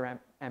by another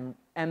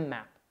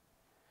mmap.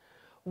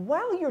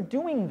 While you're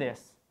doing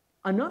this,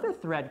 another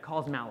thread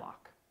calls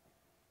malloc,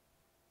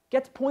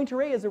 gets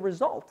pointer A as a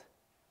result,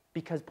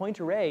 because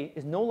pointer A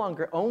is no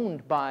longer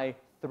owned by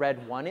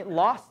thread 1. It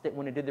lost it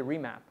when it did the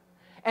remap.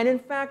 And in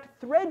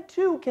fact, thread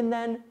 2 can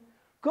then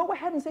go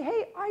ahead and say,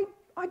 hey,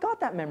 I got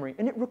that memory,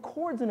 and it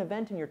records an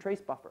event in your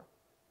trace buffer.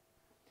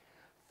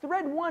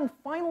 Thread 1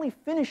 finally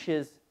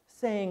finishes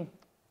saying,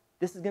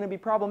 this is going to be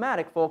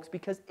problematic, folks,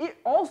 because it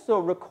also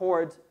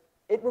records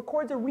a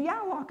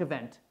realloc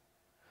event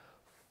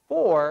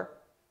for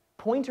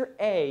pointer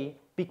A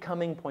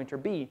becoming pointer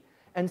B.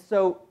 And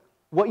so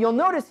what you'll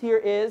notice here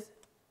is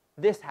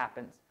this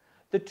happens.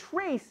 The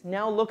trace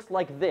now looks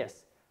like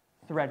this.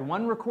 Thread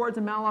 1 records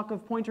a malloc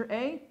of pointer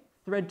A.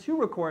 Thread 2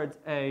 records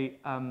a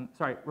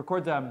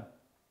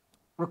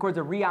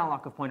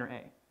realloc of pointer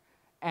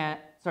A.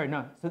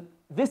 So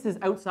this is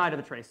outside of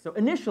the trace. So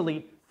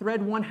initially,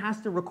 thread 1 has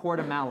to record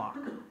a malloc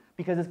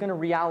because it's going to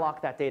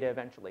realloc that data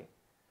eventually.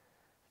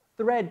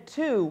 Thread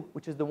 2,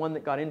 which is the one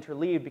that got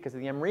interleaved because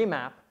of the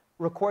mremap,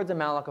 records a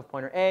malloc of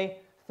pointer A.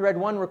 Thread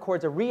 1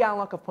 records a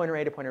realloc of pointer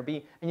A to pointer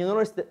B. And you'll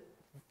notice that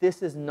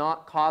this is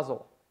not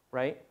causal,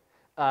 right?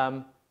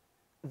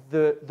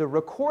 The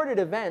recorded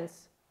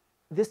events,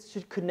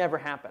 could never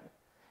happen.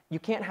 You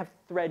can't have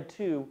thread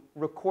 2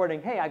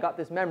 recording, hey, I got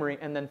this memory,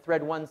 and then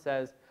thread 1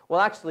 says, well,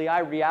 actually,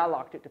 I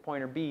realloced it to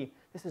pointer B.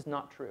 This is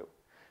not true.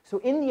 So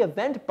in the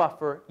event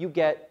buffer, you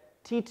get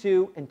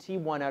T2 and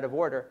T1 out of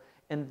order.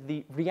 And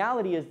the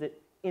reality is that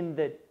in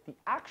the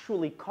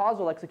actually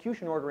causal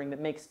execution ordering that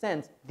makes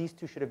sense, these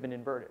two should have been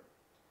inverted.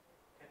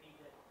 Can you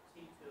get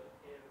T2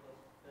 appear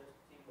as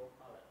T1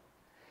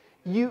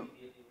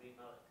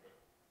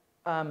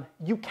 malloc?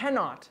 You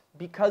cannot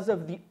because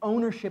of the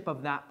ownership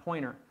of that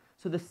pointer.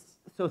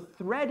 So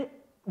thread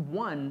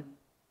 1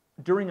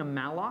 during a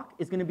malloc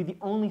is going to be the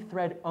only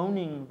thread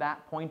owning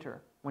that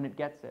pointer when it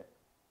gets it.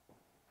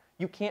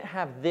 You can't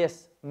have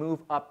this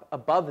move up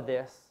above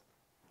this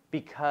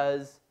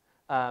because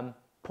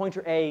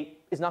pointer A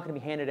is not going to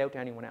be handed out to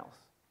anyone else.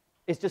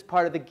 It's just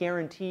part of the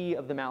guarantee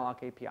of the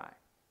malloc API. I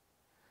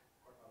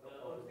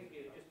was thinking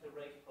it's just a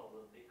race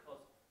problem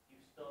because you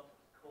started to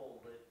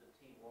call the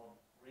T1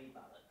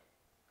 remalloc.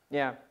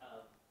 Yeah. And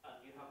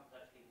you haven't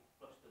actually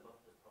flushed the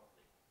buffers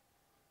properly.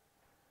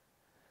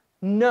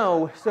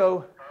 No.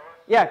 So,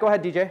 yeah, go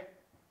ahead, DJ.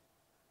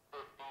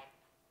 The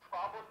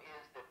problem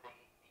is that the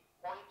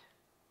point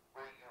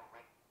where you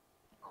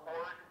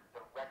record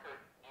the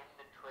record in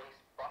the trace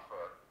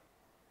buffer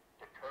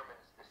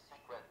determines the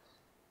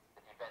sequence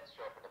that the events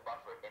show up in the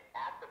buffer. And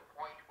at the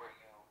point where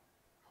you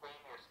claim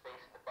your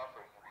space in the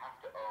buffer, you have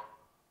to own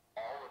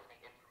all of the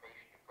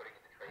information you're putting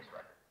in the trace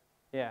record.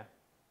 Yeah.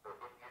 So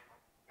if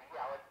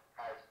realloc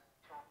has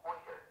 2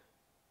 pointers,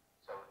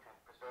 so to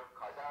preserve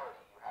causality,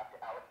 you have to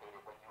allocate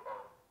it when you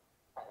own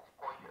both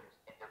pointers.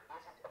 And there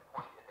isn't a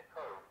point in the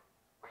code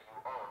where you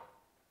own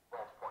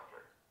both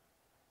pointers.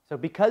 So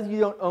because you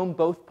don't own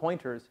both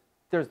pointers,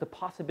 there's the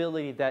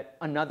possibility that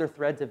another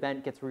thread's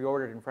event gets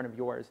reordered in front of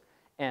yours.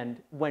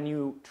 And when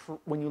you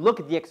look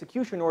at the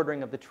execution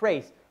ordering of the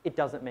trace, it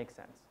doesn't make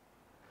sense.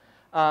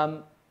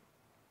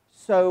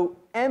 So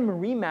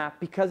mremap,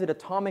 because it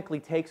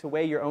atomically takes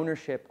away your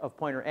ownership of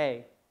pointer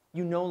A,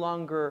 you no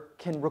longer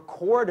can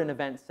record an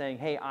event saying,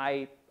 hey,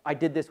 I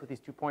did this with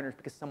these 2 pointers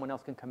because someone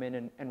else can come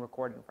in and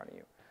record it in front of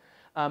you.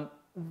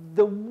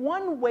 The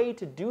one way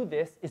to do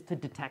this is to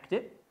detect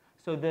it.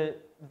 So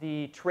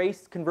the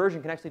trace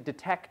conversion can actually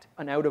detect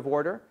an out of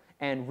order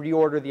and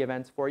reorder the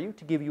events for you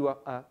to give you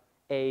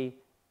an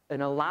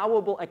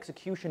allowable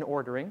execution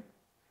ordering,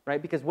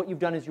 right? Because what you've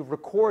done is you've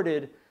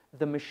recorded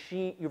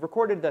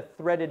the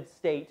threaded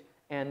state,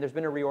 and there's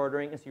been a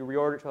reordering, and so you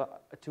reorder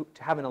it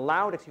to have an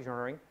allowed execution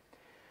ordering.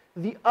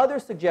 The other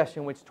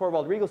suggestion, which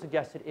Torvald Riegel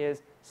suggested,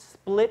 is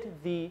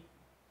split the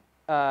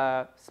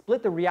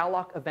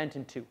realloc event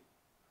in 2.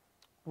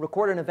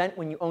 Record an event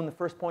when you own the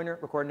first pointer,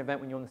 record an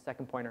event when you own the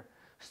second pointer,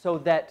 so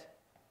that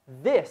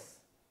this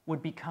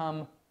would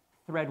become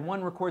thread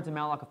 1 records a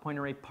malloc of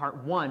pointer A part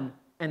 1,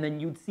 and then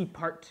you'd see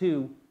part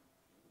 2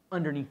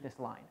 underneath this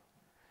line.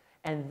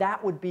 And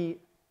that would be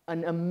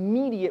an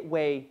immediate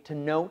way to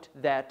note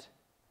that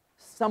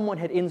someone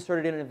had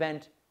inserted an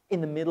event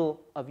in the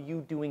middle of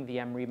you doing the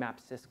mremap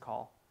sys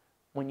call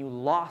when you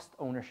lost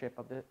ownership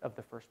of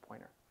the first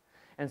pointer.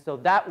 And so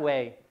that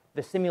way,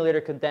 the simulator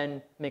could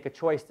then make a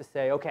choice to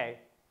say, OK,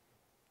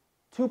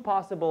 2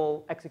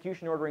 possible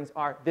execution orderings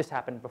are this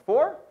happened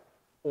before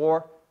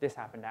or this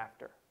happened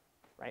after,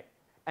 right?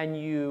 And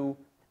you,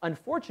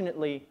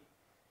 unfortunately,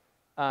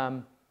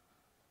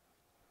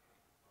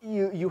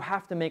 you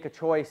have to make a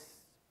choice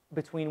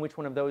between which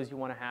one of those you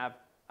want to have.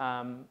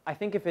 I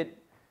think if it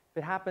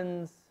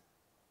happens,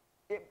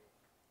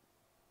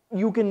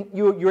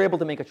 you're able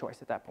to make a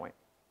choice at that point.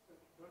 So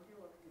don't you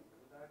already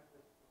do that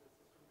with the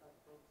system type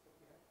probes that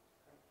we have?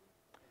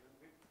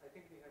 I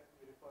think we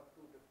record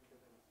 2 different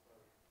events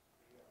per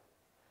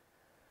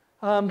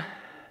VR.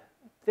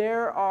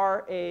 There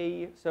are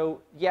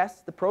so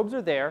yes, the probes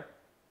are there.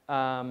 So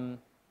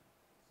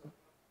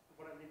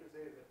what I mean to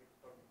say is that we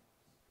could probably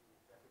do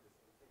exactly the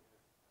same thing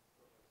as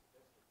what was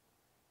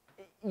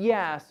suggested.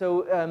 Yeah,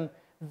 so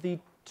the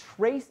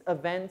trace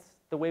events,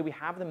 the way we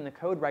have them in the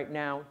code right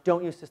now,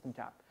 don't use system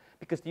tap.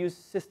 Because to use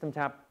system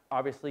tap,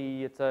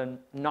 obviously, it's a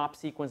NOP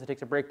sequence that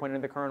takes a breakpoint into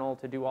the kernel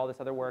to do all this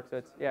other work. So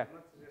it's, yeah. I'm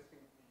not suggesting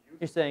we use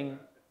You're saying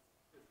that.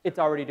 it's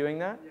already doing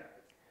that? Yeah,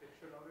 it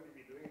should already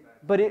be doing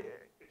that. But it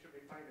should be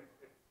fine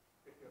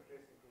if your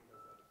tracing tool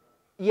does that as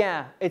well.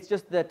 Yeah, it's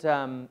just that,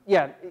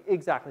 yeah,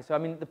 exactly. So I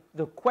mean,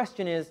 the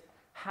question is,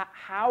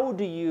 how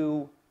do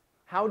you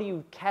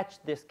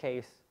catch this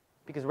case?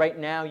 Because right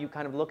now you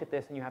kind of look at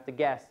this and you have to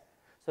guess.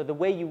 So the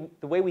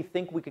way we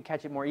think we could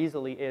catch it more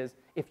easily is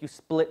if you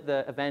split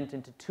the event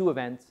into 2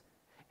 events,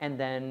 and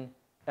then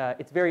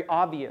it's very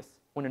obvious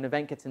when an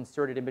event gets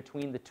inserted in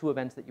between the 2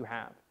 events that you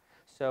have.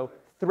 So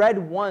thread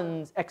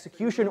 1's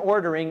execution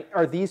ordering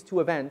are these 2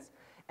 events.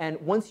 And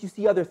once you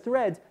see other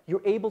threads,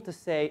 you're able to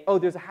say, oh,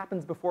 there's a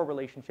happens before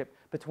relationship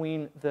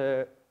between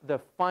the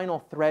final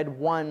thread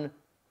 1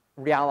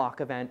 realloc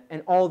event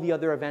and all the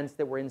other events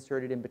that were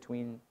inserted in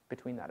between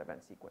that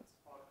event sequence.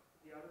 Or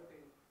the other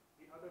way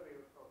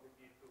would probably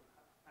be to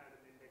add an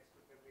index to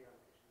every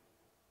allocation that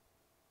you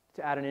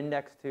do. To add an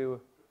index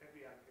to? To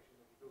every allocation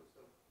that you do.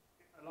 So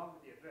along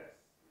with the address,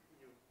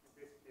 you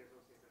basically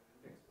associate an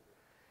index with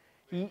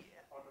it.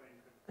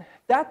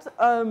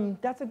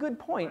 That's a good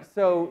point.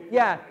 So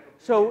yeah,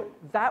 so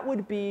that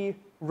would be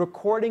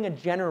recording a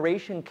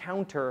generation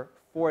counter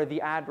for the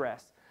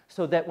address,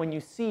 so that when you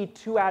see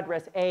 2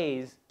 address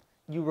A's,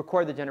 you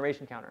record the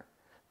generation counter.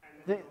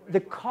 The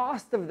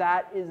cost of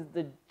that is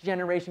the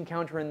generation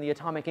counter and the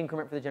atomic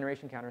increment for the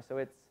generation counter. So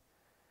it's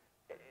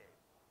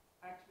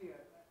actually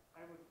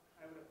I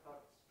would have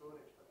thought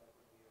storage for that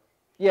would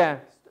be a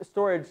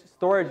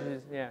storage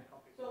is yeah.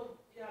 So,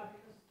 yeah,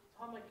 because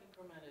atomic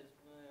increment is,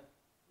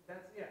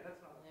 that's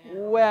not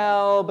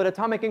Well, but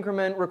atomic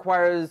increment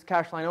requires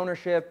cache line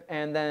ownership,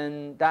 and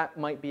then that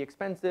might be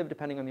expensive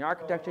depending on the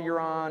architecture you're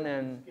on,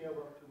 and scale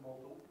up to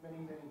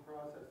many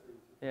processors.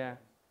 yeah.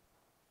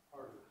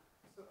 Harder.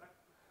 So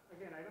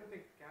again, I don't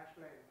think cache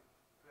line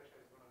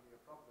pressure is going to be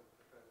a problem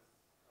because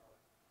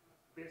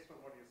based on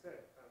what you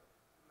said,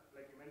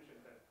 like you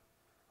mentioned that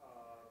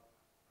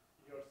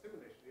your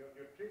simulation,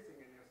 your tracing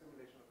and your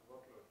simulation of the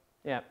workload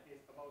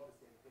is about the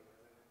same thing.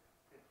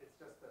 It's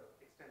just the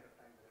extent of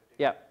time that it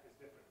takes is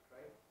different,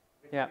 right?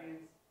 Which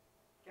means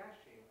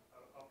caching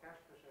or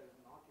cache pressure is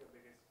not your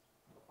biggest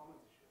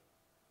performance issue.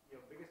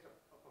 Your biggest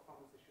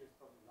performance issue is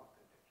probably lock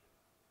contention,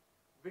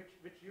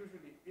 which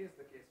usually is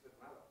the case with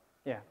malloc.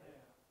 Yeah.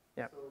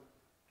 So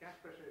cache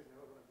pressure is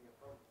never going to be a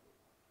problem.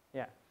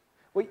 Yeah.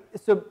 Well,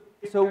 so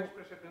if cache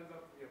pressure turns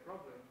out to be a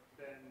problem,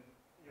 then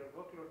your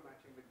workload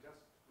matching with just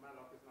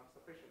malloc is not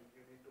sufficient.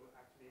 You need to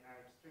actually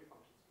add string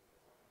functions to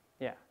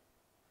it.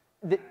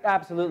 yeah.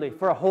 Absolutely,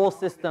 for a whole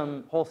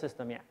system,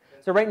 yeah.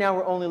 So right now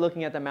we're only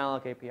looking at the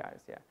malloc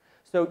APIs, yeah.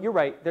 So you're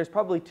right, there's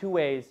probably 2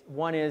 ways.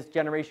 One is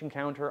generation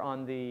counter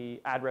on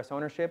the address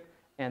ownership,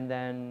 and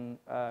then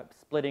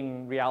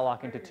splitting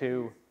realloc into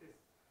two. It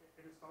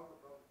will solve the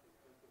problem.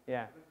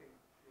 Yeah. I don't think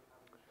you'll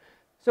have an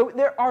issue. So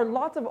there are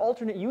lots of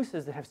alternate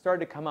uses that have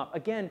started to come up.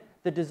 Again,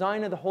 the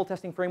design of the whole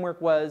testing framework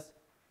was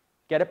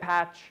get a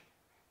patch,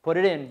 put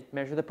it in,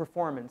 measure the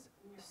performance,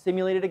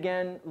 simulate it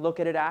again, look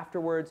at it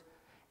afterwards.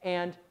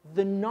 And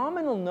the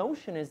nominal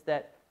notion is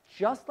that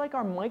just like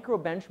our micro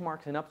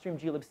benchmarks in upstream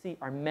glibc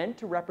are meant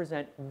to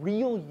represent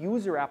real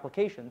user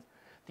applications,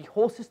 the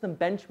whole system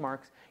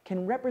benchmarks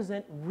can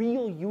represent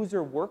real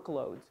user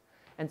workloads.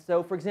 And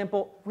so, for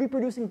example,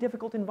 reproducing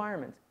difficult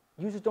environments.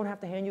 Users don't have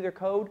to hand you their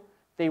code.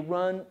 They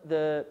run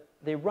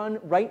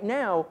right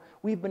now.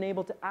 We've been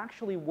able to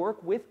actually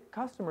work with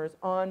customers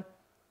on,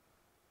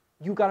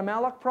 you got a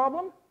malloc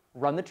problem?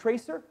 Run the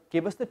tracer,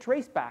 give us the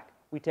trace back.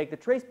 We take the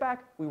trace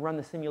back, we run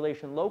the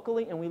simulation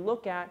locally, and we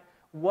look at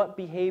what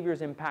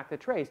behaviors impact the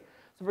trace.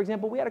 So for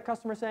example, we had a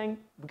customer saying,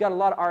 we got a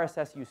lot of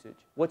RSS usage.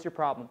 What's your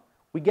problem?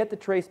 We get the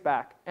trace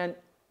back. And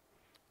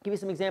give you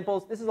some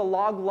examples. This is a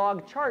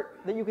log chart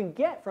that you can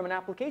get from an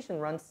application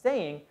run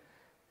saying,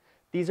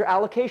 these are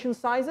allocation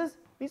sizes.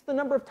 These are the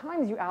number of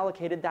times you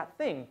allocated that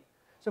thing.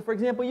 So for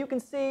example, you can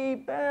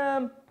see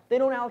they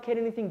don't allocate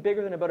anything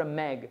bigger than about a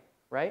meg,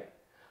 right?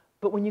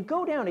 But when you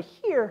go down to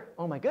here,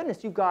 oh my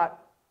goodness, you've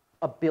got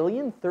 1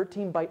 billion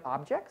 13-byte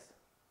objects,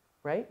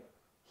 right?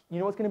 You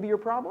know what's going to be your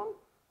problem?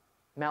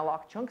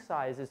 Malloc chunk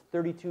size is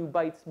 32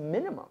 bytes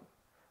minimum,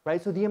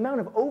 right? So the amount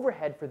of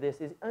overhead for this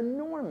is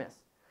enormous.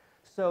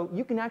 So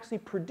you can actually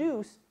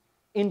produce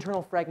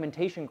internal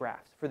fragmentation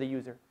graphs for the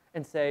user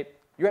and say,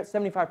 you're at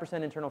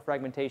 75% internal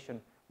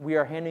fragmentation. We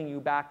are handing you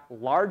back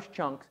large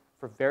chunks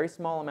for very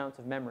small amounts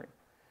of memory.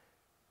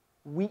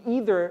 They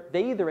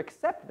either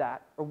accept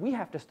that, or we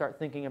have to start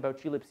thinking about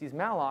glibc's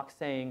malloc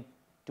saying,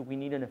 do we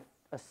need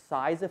a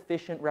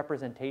size-efficient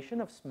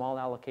representation of small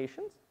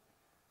allocations?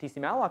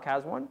 tcmalloc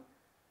has one,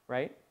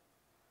 right?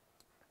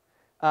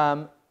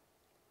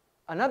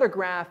 Another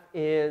graph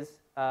is,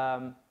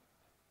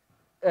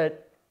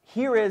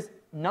 here is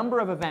number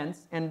of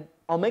events, and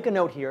I'll make a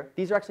note here.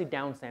 These are actually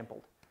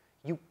downsampled.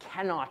 You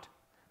cannot,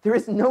 there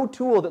is no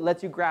tool that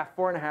lets you graph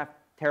 4.5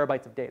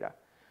 terabytes of data.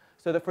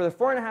 So for the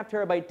 4.5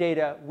 terabyte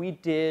data,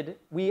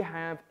 we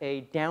have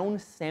a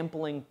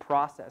downsampling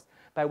process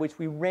by which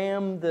we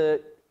ram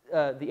the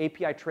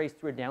API trace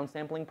through a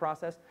downsampling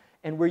process,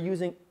 and we're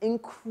using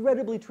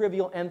incredibly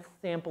trivial nth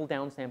sample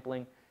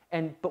downsampling,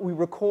 but we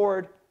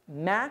record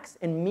max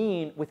and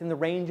mean within the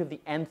range of the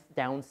nth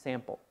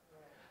downsample.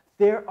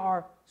 There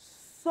are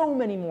so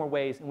many more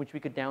ways in which we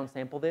could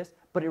downsample this,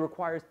 but it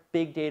requires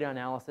big data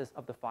analysis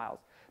of the files,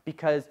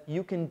 because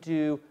you can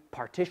do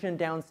partition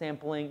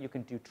downsampling, you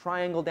can do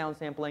triangle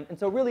downsampling, and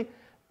so really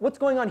what's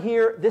going on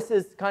here, this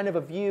is kind of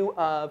a view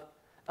of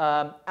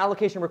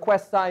allocation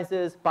request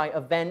sizes by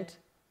event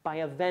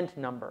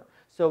number.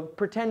 So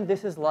pretend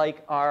this is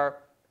like our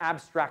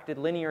abstracted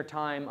linear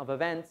time of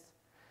events.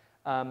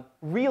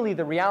 Really,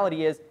 the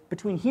reality is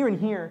between here and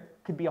here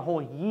could be a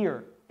whole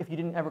year if you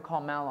didn't ever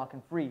call malloc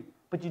and free,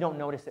 but you don't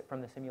notice it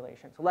from the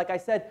simulation. So like I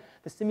said,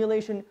 the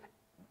simulation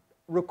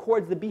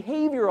records the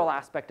behavioral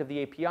aspect of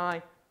the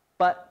API,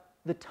 but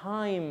the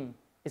time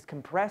is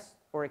compressed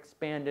or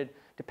expanded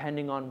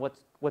depending on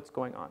what's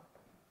going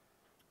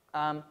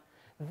on.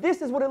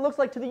 This is what it looks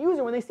like to the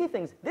user when they see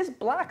things. This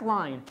black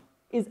line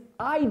is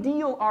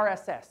ideal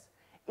RSS.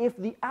 If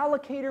the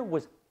allocator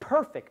was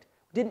perfect,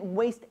 didn't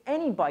waste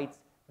any bytes,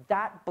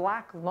 that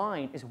black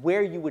line is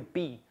where you would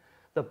be.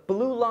 The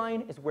blue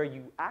line is where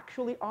you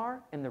actually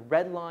are, and the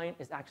red line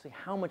is actually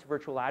how much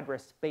virtual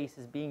address space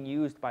is being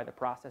used by the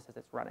process as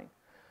it's running.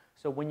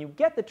 So when you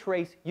get the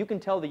trace, you can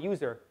tell the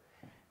user,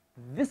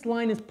 this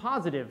line is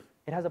positive.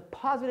 It has a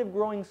positive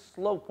growing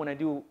slope when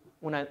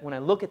I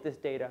look at this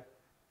data.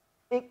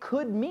 It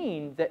could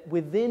mean that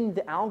within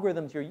the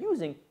algorithms you're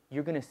using,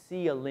 you're going to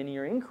see a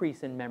linear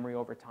increase in memory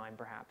over time,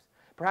 perhaps.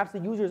 Perhaps the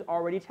user is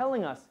already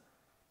telling us,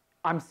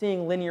 I'm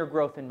seeing linear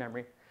growth in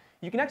memory.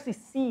 You can actually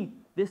see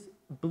this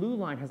blue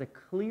line has a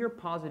clear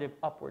positive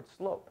upward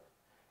slope.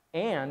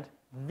 And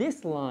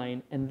this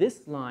line and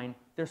this line,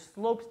 their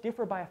slopes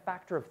differ by a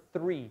factor of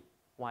 3.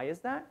 Why is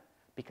that?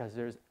 Because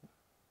there's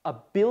 1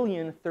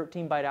 billion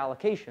 13-byte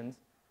allocations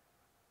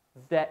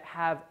that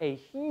have a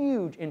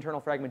huge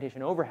internal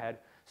fragmentation overhead.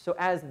 So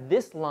as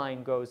this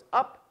line goes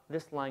up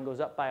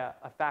by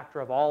a factor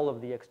of all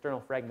of the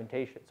external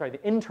fragmentation, sorry,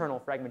 the internal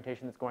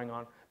fragmentation that's going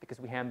on because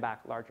we hand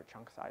back larger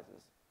chunk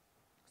sizes.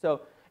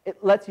 So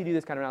it lets you do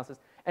this kind of analysis.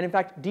 And in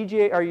fact,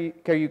 DJ,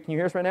 can you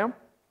hear us right now?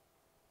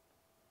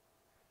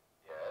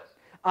 Yes.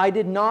 I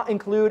did not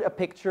include a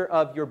picture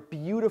of your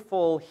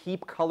beautiful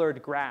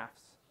heap-colored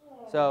graphs.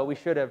 So we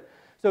should have.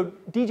 So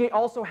DJ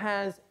also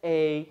has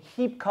a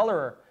heap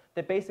colorer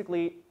that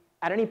basically,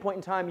 at any point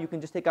in time, you can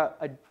just take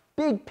a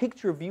big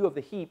picture view of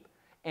the heap,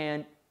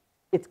 and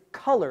it's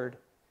colored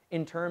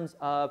in terms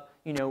of,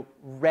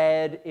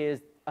 red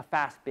is a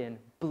fast bin,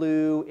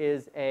 blue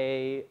is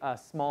a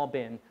small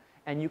bin.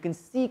 And you can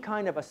see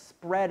kind of a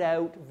spread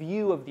out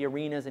view of the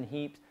arenas and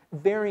heaps.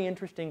 Very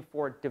interesting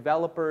for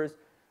developers,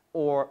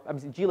 or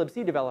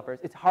glibc developers,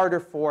 it's harder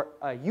for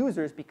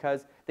users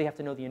because they have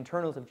to know the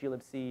internals of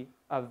glibc,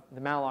 of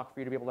the malloc, for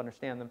you to be able to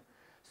understand them.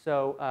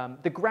 So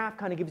the graph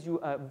kind of gives you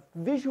a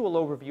visual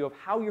overview of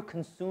how you're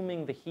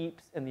consuming the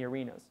heaps and the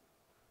arenas.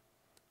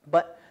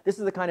 But this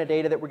is the kind of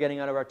data that we're getting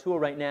out of our tool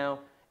right now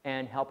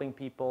and helping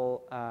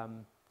people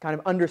kind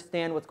of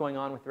understand what's going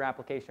on with their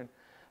application.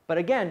 But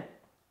again,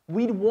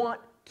 we'd want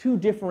two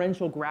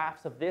differential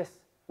graphs of this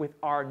with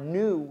our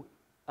new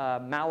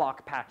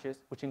malloc patches,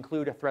 which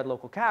include a thread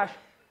local cache,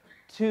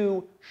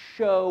 to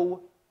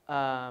show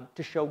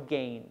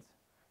gains,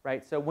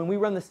 right? So when we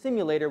run the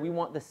simulator, we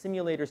want the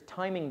simulator's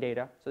timing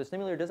data. So the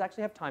simulator does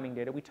actually have timing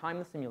data. We time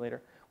the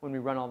simulator when we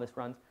run all this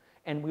runs.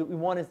 And what we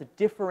want is the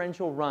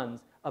differential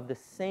runs of the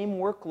same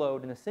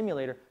workload in the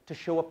simulator to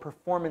show a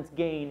performance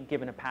gain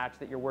given a patch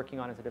that you're working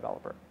on as a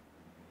developer.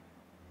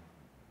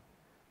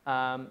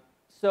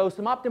 So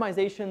some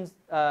optimizations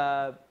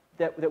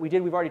that we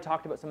did, we've already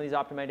talked about some of these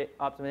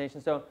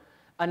optimizations. So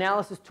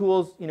analysis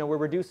tools, we're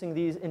reducing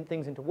these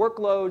things into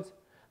workloads.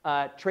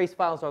 Trace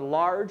files are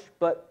large,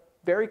 but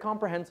very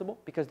comprehensible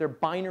because they're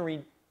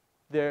binary.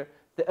 The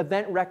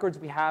event records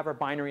we have are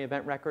binary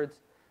event records.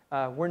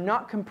 We're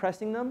not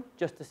compressing them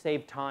just to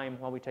save time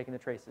while we're taking the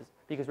traces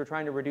because we're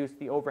trying to reduce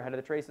the overhead of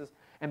the traces.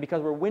 And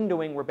because we're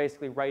windowing, we're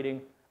basically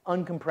writing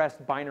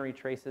uncompressed binary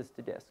traces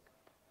to disk.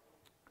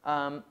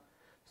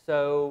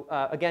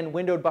 Again,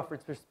 windowed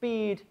buffers for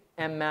speed,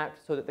 mmap,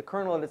 so that the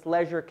kernel at its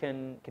leisure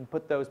can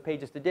put those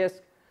pages to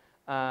disk.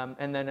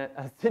 And then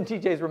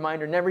TJ's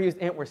reminder, never use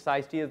int where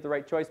size t is the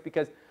right choice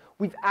because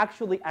we've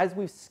actually, as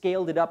we've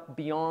scaled it up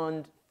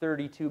beyond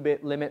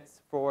 32-bit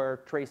limits for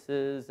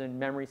traces and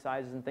memory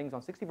sizes and things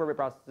on 64-bit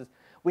processes,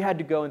 we had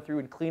to go through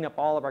and clean up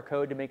all of our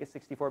code to make it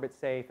 64-bit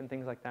safe and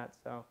things like that.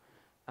 So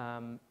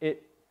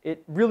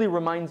it really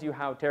reminds you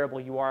how terrible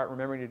you are at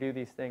remembering to do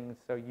these things.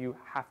 So you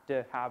have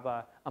to have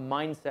a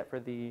mindset for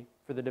the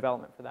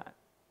development for that.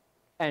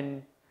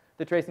 And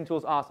the tracing tool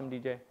is awesome,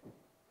 DJ.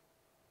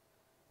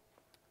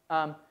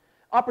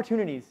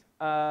 Opportunities.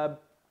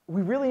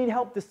 We really need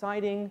help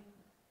deciding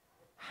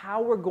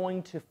how we're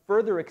going to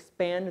further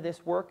expand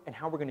this work and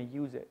how we're going to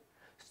use it.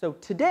 So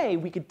today,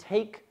 we could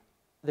take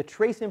the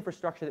trace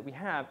infrastructure that we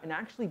have and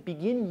actually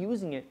begin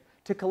using it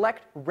to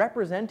collect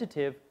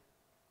representative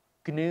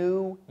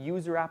GNU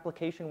user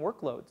application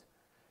workloads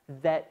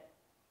that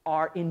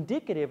are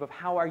indicative of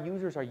how our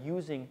users are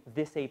using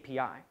this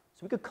API.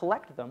 So we could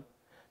collect them,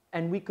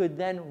 and we could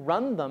then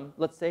run them,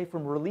 let's say,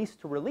 from release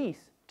to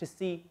release to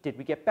see, did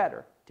we get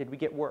better? Did we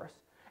get worse?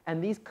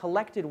 And these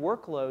collected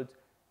workloads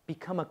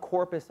become a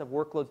corpus of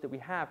workloads that we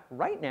have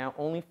right now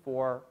only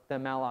for the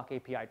malloc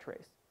API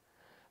trace.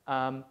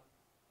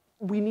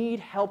 We need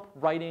help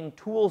writing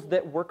tools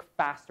that work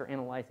faster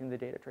analyzing the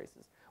data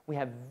traces. We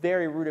have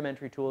very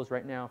rudimentary tools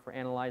right now for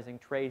analyzing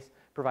trace,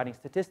 providing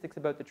statistics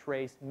about the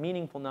trace,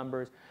 meaningful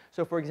numbers.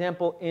 So for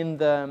example, in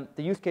the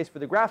use case for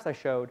the graphs I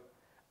showed,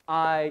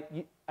 I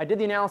did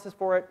the analysis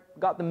for it,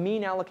 got the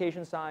mean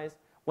allocation size.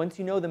 Once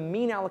you know the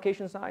mean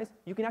allocation size,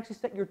 you can actually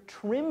set your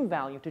trim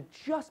value to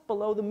just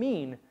below the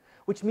mean,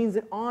 which means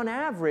that on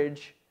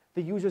average,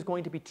 the user is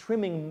going to be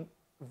trimming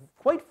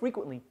quite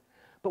frequently.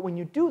 But when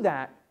you do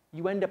that,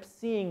 you end up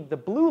seeing the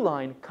blue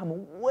line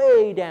come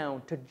way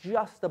down to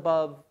just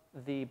above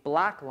the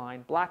black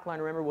line. Black line,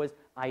 remember, was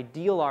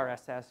ideal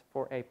RSS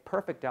for a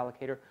perfect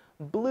allocator.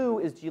 Blue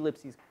is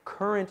glibc's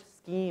current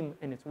scheme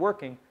and it's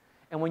working.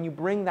 And when you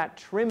bring that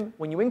trim,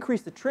 when you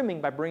increase the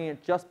trimming by bringing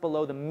it just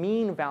below the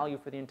mean value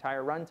for the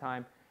entire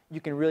runtime,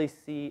 you can really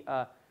see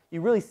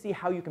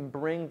how you can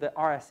bring the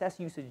RSS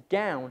usage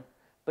down,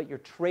 but you're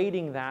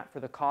trading that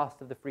for the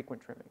cost of the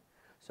frequent trimming.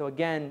 So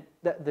again,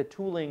 the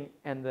tooling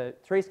and the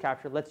trace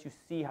capture lets you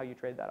see how you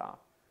trade that off.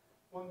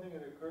 One thing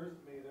that occurs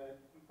to me that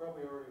you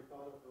probably already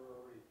thought of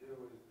or already do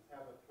is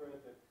have a thread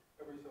that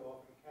every so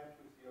often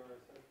captures the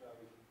RSS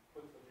values and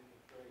puts them in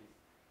the trace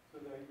so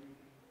that you can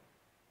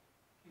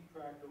keep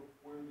track of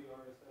where the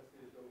RSS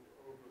is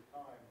over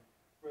time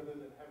rather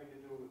than having to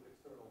do it with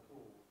external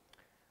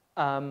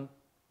tools.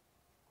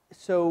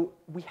 So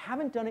we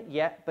haven't done it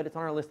yet, but it's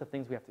on our list of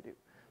things we have to do.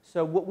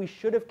 So what we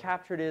should have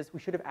captured is we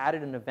should have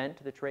added an event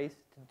to the trace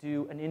to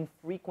do an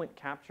infrequent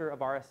capture of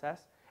RSS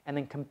and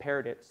then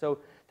compared it. So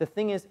the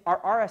thing is, our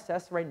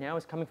RSS right now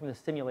is coming from the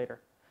simulator.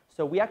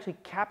 So we actually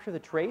capture the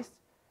trace.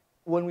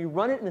 When we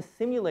run it in the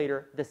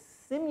simulator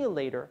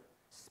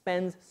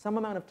spends some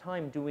amount of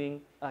time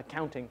doing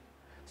counting.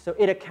 So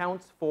it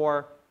accounts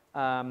for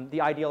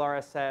the ideal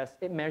RSS.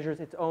 It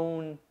measures its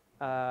own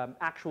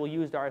actual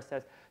used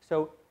RSS.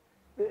 So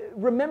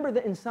remember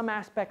that in some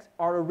aspects,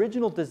 our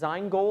original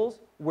design goals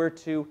were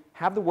to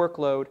have the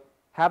workload,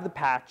 have the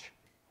patch,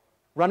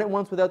 run it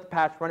once without the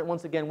patch, run it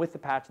once again with the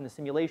patch in the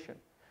simulation.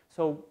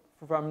 So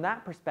from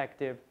that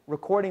perspective,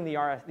 recording the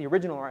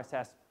original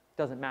RSS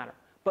doesn't matter.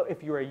 But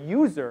if you're a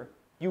user,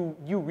 you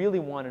really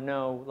want to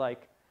know,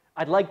 like,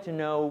 I'd like to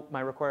know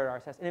my recorded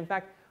RSS. And in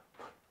fact,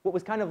 what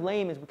was kind of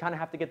lame is we kind of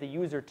have to get the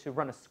user to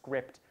run a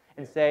script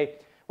and say,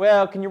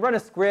 well, can you run a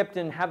script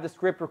and have the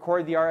script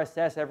record the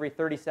RSS every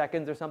 30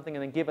 seconds or something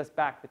and then give us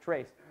back the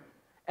trace?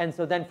 And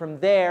so then from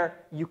there,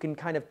 you can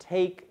kind of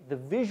take the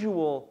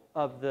visual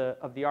of the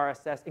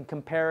RSS and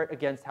compare it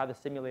against how the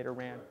simulator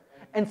ran.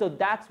 And so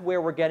that's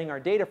where we're getting our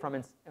data from,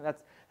 and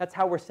that's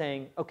how we're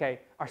saying, okay,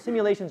 our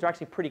simulations are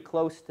actually pretty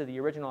close to the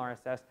original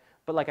RSS,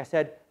 but like I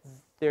said,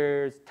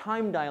 there's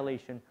time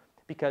dilation,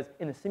 because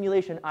in the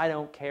simulation, I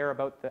don't care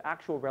about the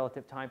actual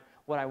relative time.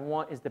 What I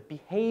want is the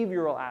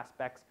behavioral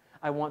aspects.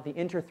 I want the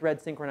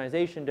inter-thread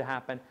synchronization to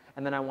happen,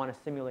 and then I want to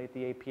simulate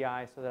the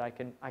API so that I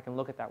can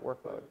look at that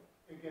workload.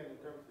 Again, in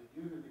terms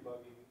of user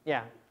debugging,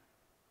 Yeah.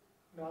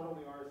 not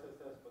only RSS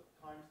but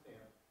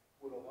timestamp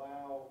would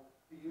allow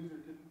the user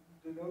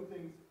to know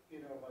things, you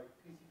know, like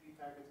TCP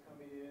packets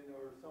coming in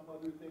or some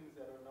other things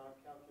that are not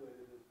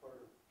calculated as part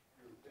of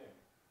your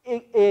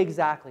thing.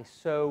 Exactly.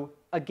 So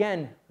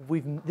again,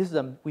 we've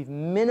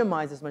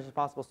minimized as much as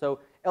possible. So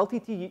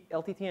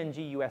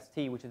LTTNG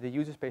UST, which is the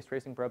user space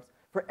tracing probes,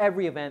 for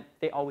every event,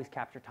 they always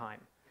capture time.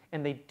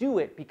 And they do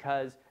it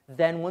because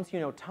then once you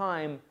know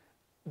time,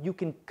 you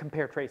can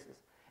compare traces.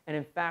 And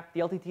in fact,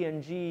 the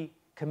LTTNG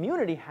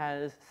community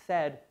has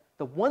said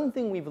the one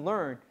thing we've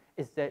learned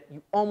is that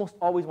you almost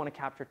always want to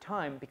capture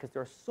time because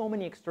there are so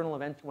many external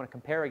events you want to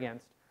compare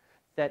against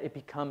that it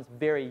becomes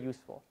very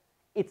useful.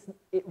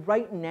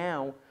 Right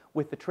now,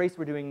 with the trace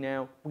we're doing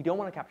now, we don't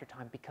want to capture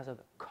time because of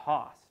the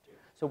cost.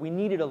 So we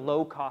needed a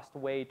low-cost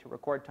way to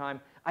record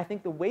time. I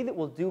think the way that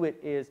we'll do it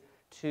is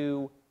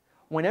to,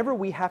 whenever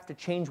we have to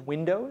change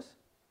windows,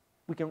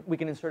 we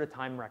can insert a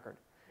time record.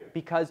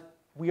 Because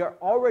we are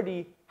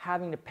already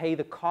having to pay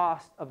the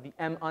cost of the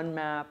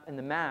munmap and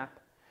the map,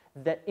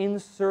 that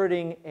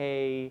inserting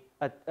a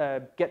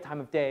get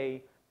time of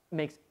day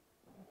makes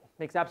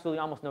absolutely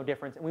almost no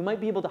difference. And we might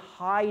be able to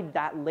hide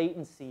that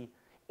latency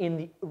in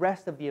the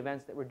rest of the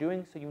events that we're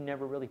doing, so you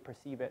never really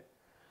perceive it.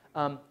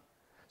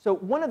 So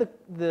one of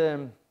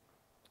the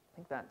I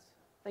think that's,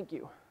 thank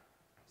you.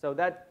 So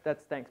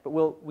that's thanks, but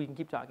we can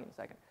keep talking in a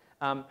second.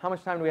 How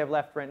much time do we have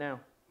left right now?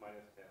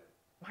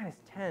 Minus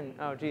 10.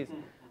 Oh, geez.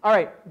 All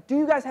right. Do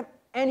you guys have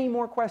any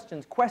more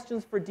questions?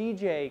 Questions for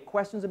DJ?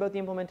 Questions about the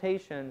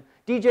implementation?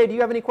 DJ, do you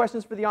have any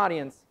questions for the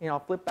audience? I'll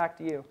flip back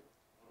to you.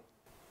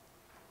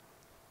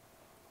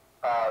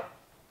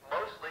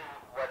 Mostly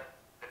what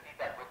the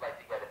feedback we'd like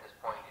to get at this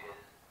point is,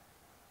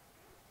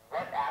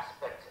 what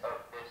aspects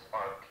of this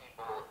are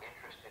people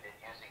interested in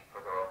using for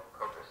their own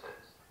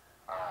purposes?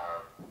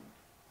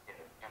 Do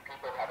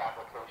people have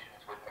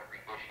applications with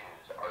memory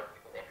issues? Are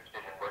people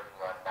interested in working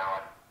on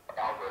malloc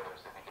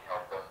algorithms that we can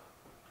help them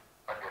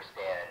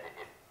understand?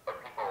 Are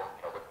people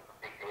looking for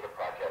big data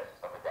projects and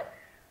stuff like that?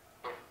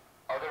 If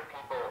other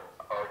people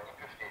are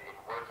interested in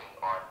working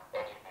on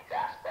any of these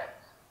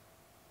aspects,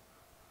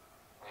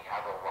 we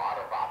have a lot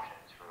of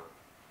options for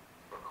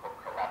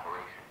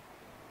collaboration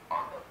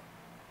on them.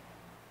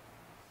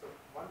 So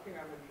one thing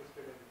I'm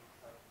interested in,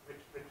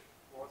 which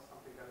was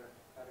something that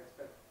I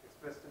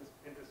expressed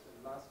interest in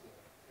last year,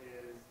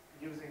 is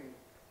using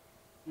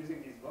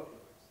these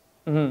workloads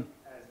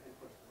as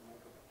inputs for the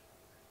microbench.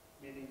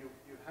 Meaning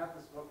you have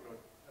this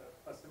workload,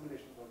 a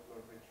simulation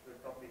workload, which will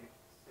probably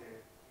say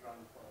run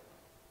for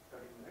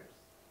 30 minutes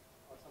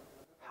or something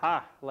like that.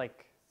 Ha,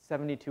 like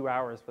 72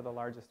 hours for the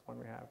largest one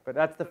we have. But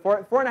that's the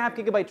 4.5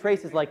 gigabyte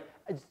trace is like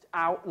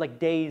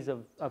days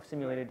of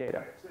simulated data.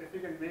 Right. So if you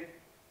can make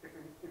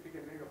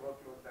a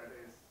workload that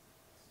is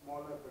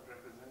smaller but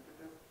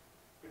representative,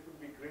 it would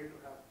be great to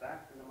have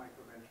that in the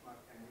micro benchmark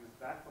and use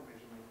that for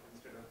measurement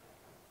instead of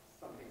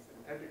something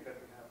synthetic that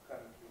we have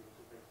currently, which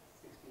is like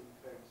 16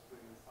 threads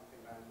doing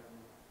something random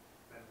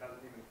that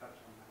doesn't even touch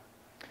on that.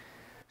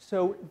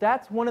 So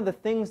that's one of the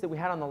things that we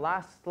had on the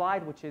last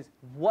slide, which is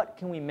what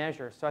can we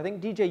measure? So I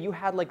think, DJ, you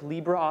had like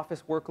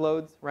LibreOffice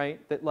workloads, right?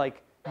 That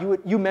like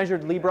you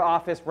measured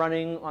LibreOffice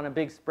running on a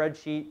big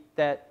spreadsheet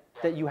that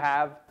you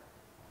have.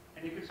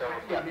 And you could So,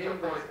 actually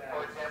name those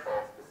for as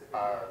example, specific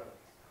workloads.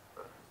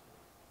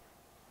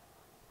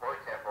 For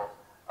example,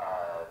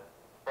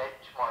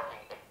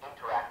 benchmarking an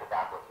interactive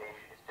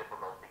application is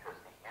difficult because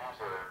the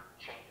user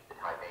changes the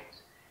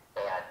timeouts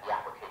and the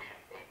application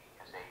may be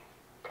using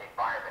an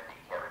environment that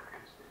you can't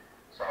reproduce.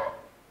 So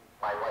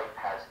my wife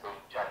has a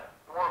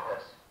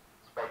ginormous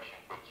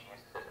spreadsheet that she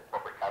uses as a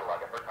corporate catalog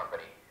at her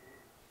company,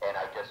 and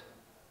I just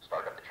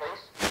started up the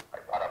trace,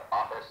 I brought up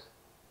Office,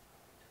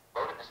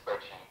 loaded the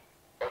spreadsheet,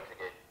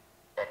 exited,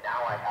 and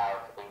now I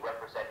have a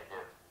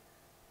representative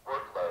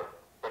workload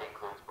that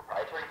includes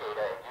proprietary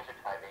data and user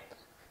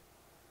timings,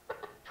 but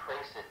the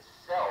trace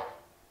itself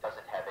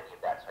doesn't have any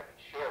of that, so I can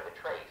share the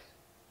trace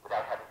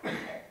without having to do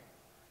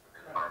the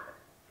environment.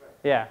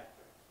 Yeah.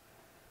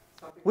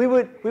 We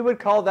would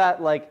call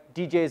that like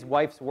DJ's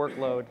wife's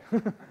workload.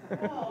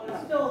 No,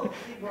 it's still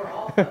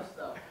LibreOffice,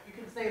 though. You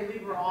can say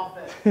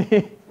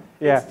LibreOffice.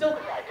 Yeah. It's still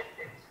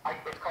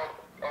It's called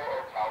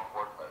OOCalc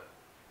workload.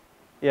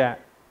 Yeah.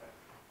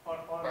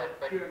 But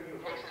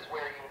cases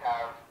where you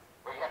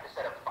have to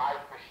set up 5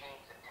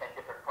 machines and 10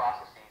 different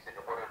processes in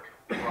order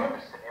to run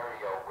a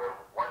scenario where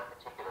one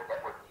particular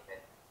network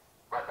daemon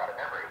runs out of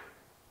memory,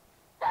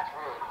 that's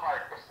really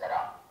hard to set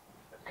up.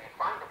 So you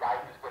find the guy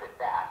who's good at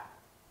that,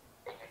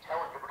 and you tell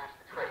him to produce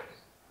the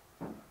trace,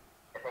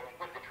 and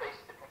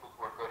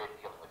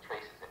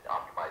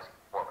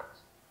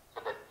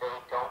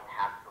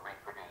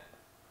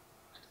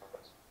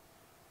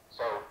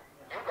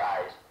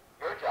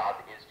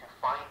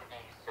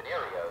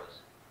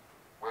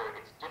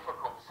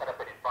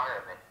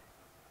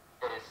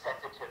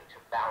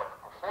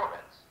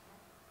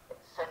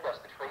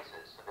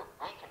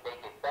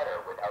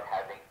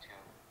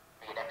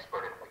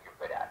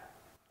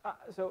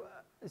So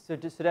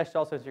Sudesh, to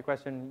also answer your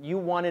question, you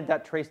wanted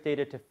that trace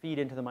data to feed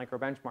into the micro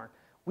benchmark.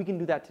 We can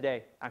do that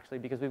today, actually,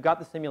 because we've got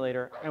the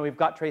simulator and we've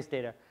got trace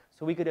data.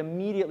 So we could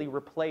immediately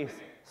replace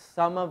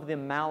some of the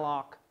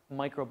malloc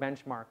micro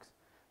benchmarks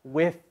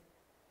with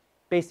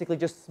basically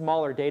just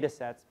smaller data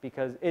sets,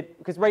 because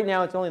right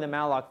now it's only the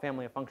malloc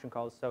family of function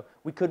calls. So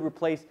we could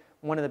replace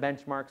one of the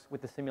benchmarks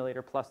with the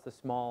simulator plus the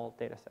small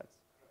data sets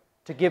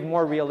to give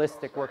more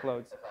realistic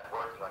workloads. If I'm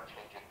working on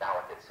changing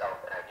malloc itself,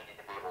 and I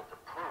needed to be able to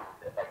prove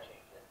that my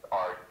changes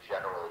are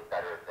generally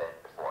better than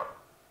before.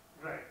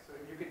 Right. So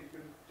you can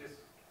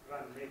just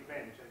run make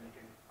bench, and you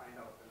can find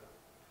out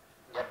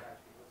the Yep.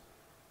 actually was.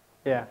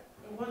 Yeah.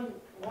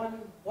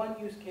 One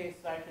use case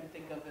I can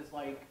think of is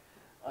like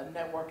a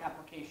network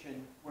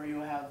application where you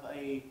have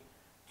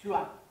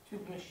two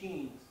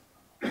machines.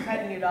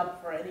 Setting it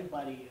up for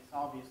anybody is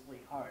obviously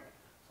hard.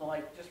 So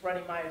like just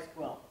running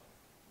MySQL.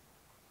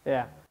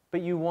 Yeah.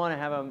 But you want to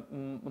have a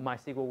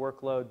MySQL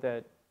workload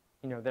that,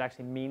 that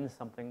actually means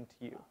something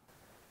to you,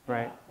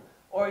 right? Yeah.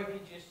 Or you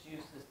could just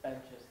use this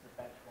bench as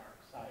the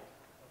benchmark side.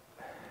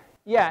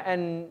 Yeah,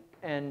 and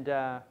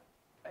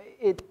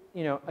it,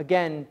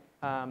 again,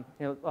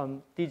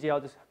 DJ,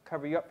 I'll just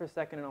cover you up for a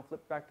second, and I'll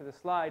flip back to the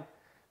slide.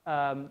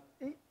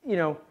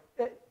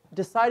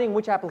 Deciding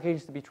which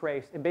applications to be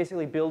traced and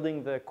basically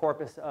building the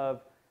corpus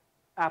of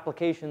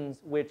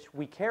applications which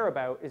we care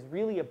about is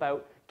really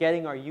about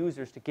getting our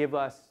users to give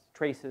us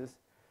traces.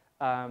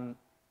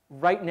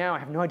 Right now, I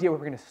have no idea where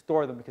we're going to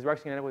store them because we're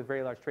actually going to end up with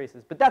very large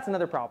traces. But that's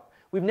another problem.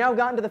 We've now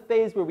gotten to the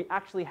phase where we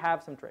actually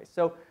have some trace.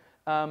 So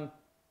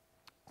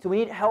we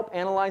need help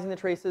analyzing the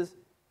traces,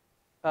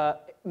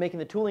 making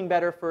the tooling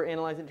better for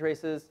analyzing the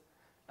traces,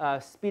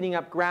 speeding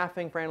up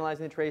graphing for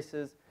analyzing the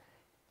traces.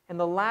 And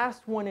the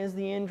last one is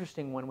the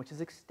interesting one, which is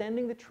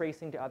extending the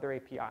tracing to other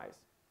APIs.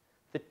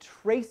 The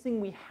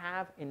tracing we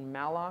have in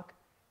malloc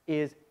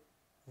is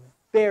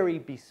very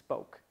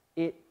bespoke.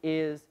 It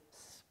is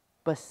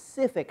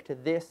specific to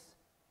the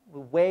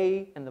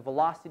way and the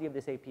velocity of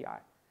this API.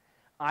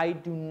 I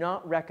do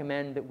not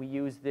recommend that we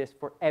use this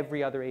for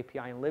every other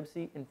API in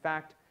libc. In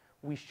fact,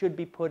 we should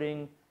be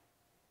putting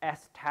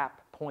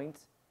stap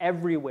points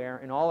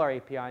everywhere in all our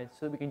APIs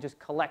so that we can just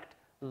collect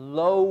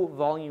low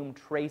volume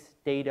trace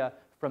data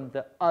from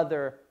the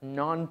other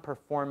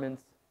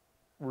non-performance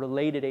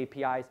related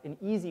APIs in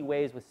easy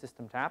ways with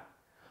system tap.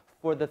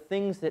 For the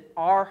things that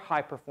are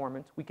high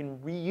performance, we can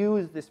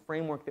reuse this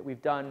framework that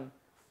we've done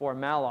for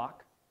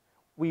malloc.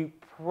 We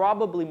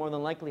probably more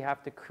than likely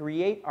have to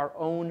create our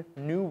own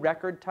new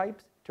record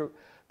types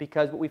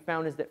because what we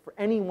found is that for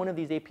any one of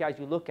these APIs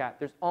you look at,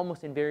 there's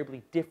almost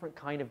invariably different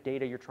kind of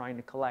data you're trying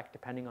to collect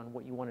depending on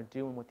what you want to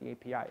do and what the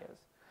API is.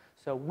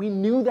 So we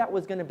knew that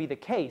was going to be the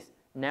case.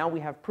 Now we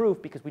have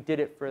proof because we did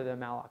it for the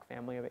malloc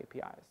family of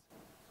APIs.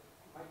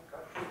 My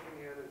gut feeling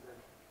here is that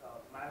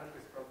malloc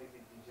is probably the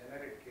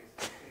degenerate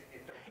case.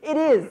 It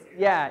is,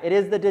 yeah, it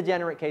is the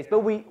degenerate case, but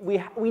we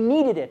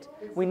needed it.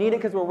 We need it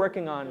because we're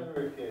working on.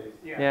 Degenerate case.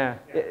 Yeah.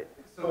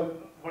 So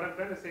what I'm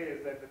trying to say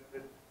is that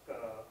with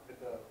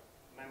the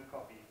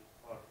memcopy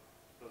or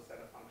those set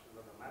of functions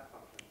or the map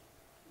functions,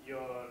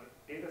 your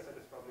data set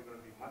is probably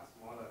going to be much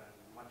smaller and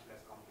much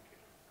less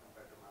complicated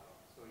compared to malloc.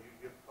 So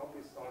you've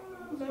probably solved the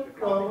most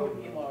difficult.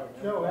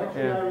 No,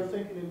 actually, I was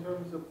thinking in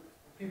terms of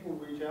people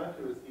reach out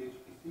to us, the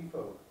HPC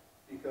folk,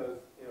 because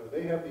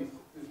they have these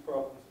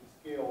problems in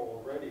scale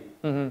already,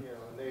 and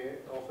they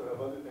also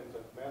have other things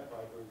like math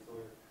libraries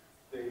where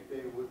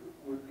they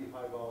would be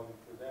high volume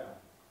for them.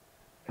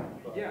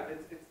 But Yeah,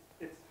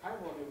 it's high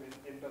volume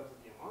in terms of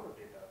the amount of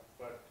data,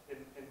 but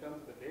in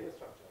terms of the data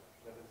structure,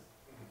 that is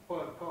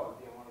per call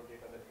the amount of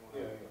data that you want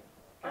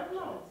to I don't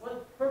know. What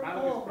Malloc is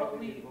purple?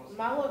 probably the most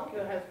Malloc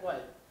common. has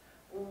what?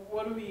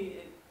 What are we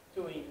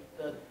doing?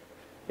 The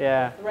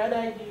Yeah, thread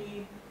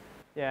ID.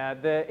 yeah,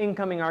 the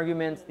incoming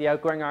arguments, the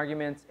outgoing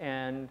arguments,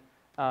 and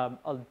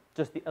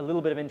just a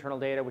little bit of internal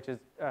data, which is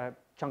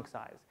chunk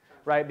size,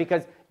 right?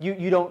 Because you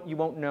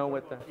won't know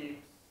what the.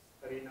 Keeps,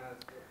 arena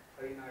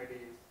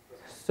IDs.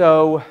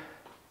 So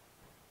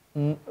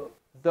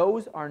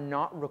those are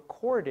not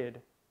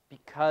recorded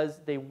because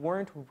they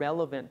weren't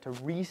relevant to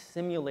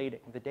re-simulating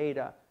the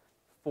data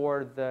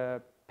for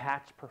the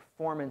patch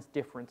performance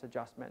difference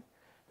adjustment.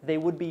 They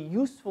would be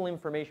useful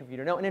information for you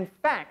to know. And in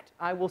fact,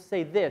 I will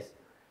say this,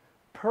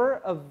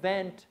 per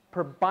event,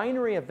 per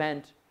binary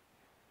event,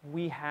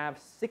 we have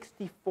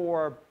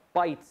 64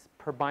 bytes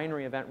per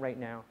binary event right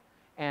now.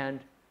 And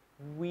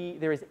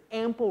there is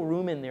ample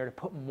room in there to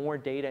put more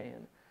data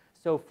in.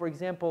 So for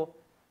example,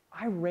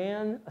 I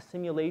ran a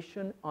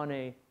simulation on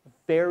a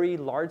very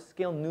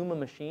large-scale NUMA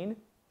machine,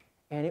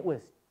 and it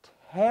was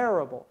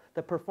terrible.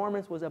 The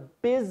performance was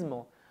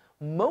abysmal,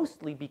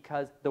 mostly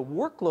because the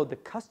workload the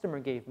customer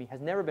gave me has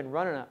never been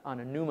run on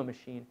a NUMA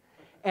machine.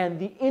 And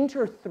the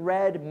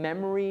inter-thread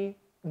memory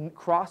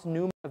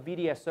cross-NUMA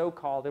VDSO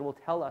call that will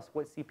tell us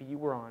what CPU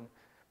we're on.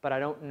 But I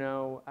don't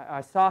know. I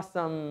saw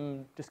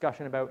some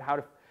discussion about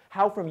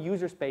how from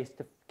user space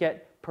to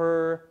get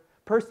per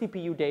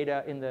CPU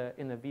data in the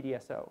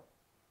VDSO.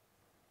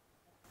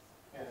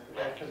 And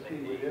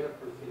SSD within a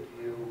per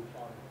CPU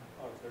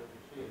on certain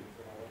machines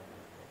and all that kind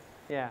of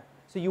stuff. Yeah.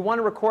 So you want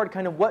to record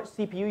kind of what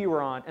CPU you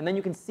were on, and then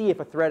you can see if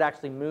a thread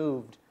actually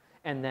moved,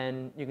 and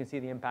then you can see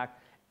the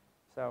impact.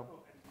 So. Oh,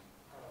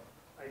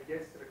 and, I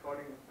guess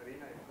recording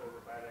Arena is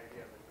a bad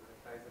idea because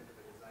it ties into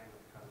the design of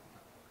the color.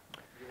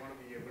 You want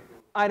to be able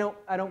to.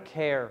 I don't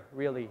care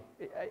really.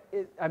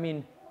 I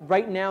mean,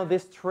 right now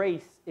this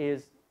trace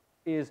is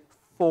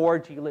for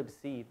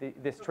glibc.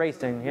 This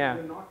tracing, yeah.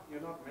 You're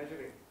not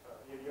measuring.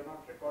 You're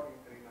not recording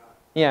Arena.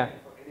 Yeah.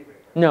 For anyway.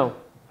 Right? No.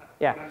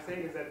 Yeah. What I'm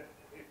saying is that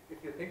if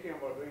you're thinking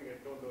about doing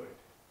it, don't do it.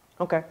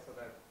 Okay.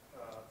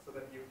 So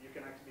that you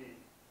can actually,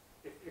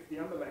 if the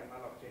underlying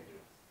malloc changes.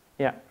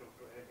 Yeah. To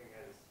anything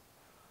else,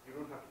 you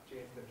don't have to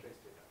change the trace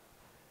data.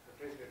 The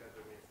trace data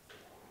remains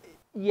the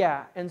same.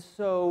 Yeah, and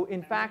so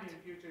in fact, maybe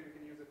in future you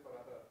can use it for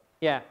other.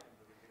 yeah.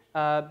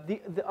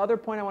 The other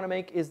point I want to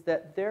make is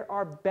that there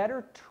are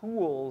better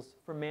tools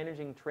for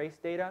managing trace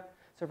data.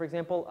 So for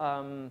example,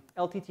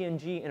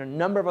 LTTNG and a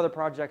number of other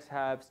projects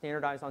have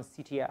standardized on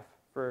CTF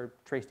for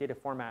trace data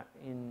format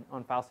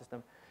on file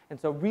system. And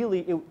so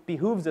really it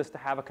behooves us to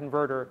have a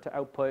converter to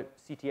output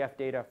CTF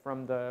data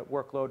from the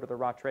workload or the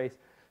raw trace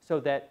so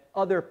that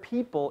other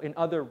people in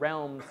other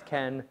realms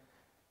can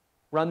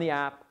run the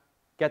app,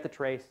 get the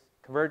trace,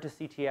 convert it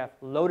to CTF,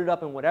 load it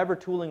up in whatever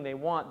tooling they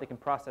want, they can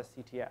process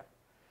CTF.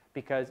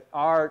 Because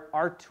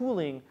our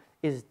tooling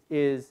has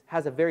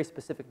a very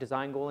specific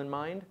design goal in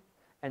mind.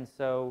 And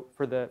so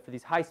for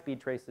these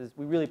high-speed traces,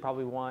 we really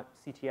probably want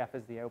CTF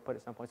as the output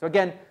at some point. So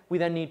again, we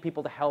then need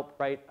people to help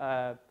write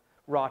a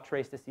raw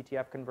trace to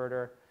CTF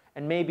converter,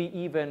 and maybe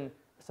even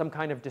some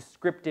kind of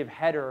descriptive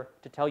header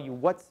to tell you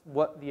what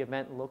the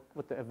event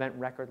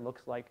record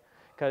looks like.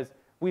 Because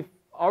we've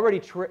already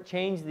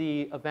changed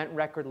the event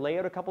record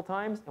layout a couple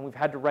times, and we've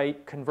had to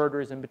write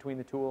converters in between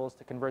the tools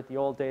to convert the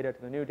old data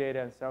to the new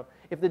data. And so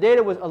if the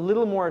data was a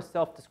little more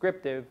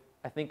self-descriptive,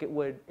 I think it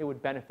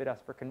would benefit us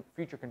for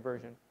future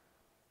conversion.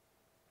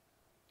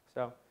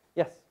 So,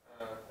 yes?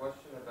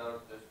 Question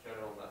about this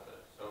general method.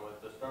 So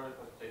at the start of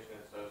the presentation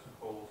it says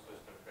whole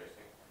system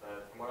tracing.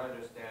 From what I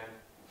understand,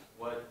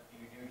 what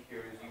you do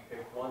here is you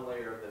pick one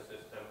layer of the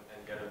system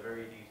and get a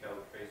very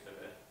detailed trace of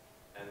it,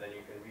 and then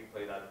you can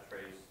replay that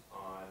trace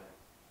on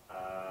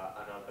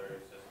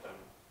another system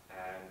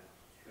and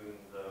tune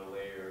the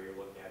layer you're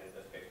looking at, in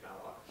this case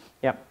malloc.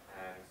 Yep.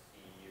 And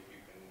see if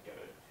you can get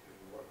it to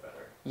work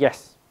better.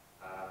 Yes.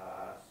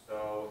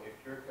 So if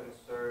you're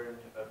concerned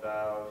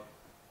about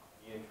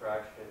the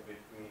interaction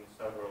between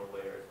several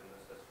layers in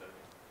the system,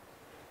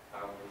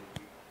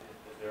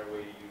 is there a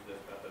way to use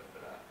this method for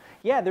that?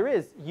 Yeah, there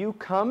is. You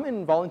come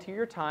and volunteer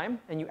your time,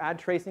 and you add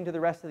tracing to the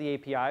rest of the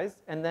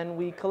APIs, and then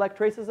we collect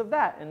traces of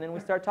that, and then we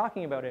start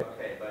talking about it.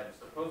 Okay, but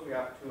suppose we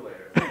have two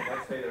layers.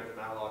 Let's say there's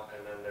malloc,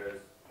 and then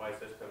there's my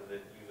system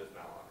that uses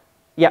malloc.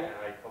 Yeah. And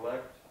I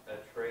collect a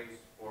trace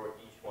for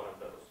each one of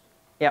those.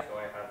 Yeah. So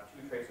I have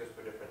two traces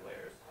for different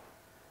layers.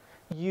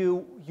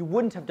 You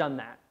wouldn't have done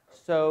that.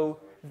 So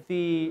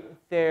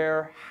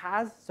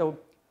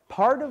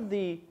part of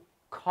the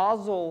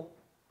causal,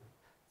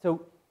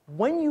 so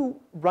when you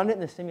run it in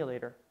the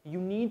simulator, you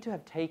need to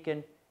have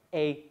taken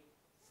a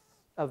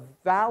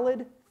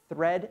valid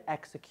thread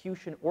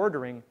execution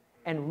ordering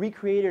and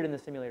recreate it in the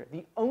simulator.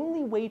 The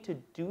only way to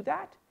do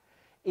that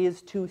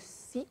is to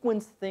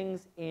sequence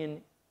things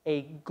in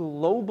a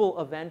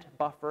global event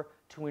buffer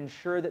to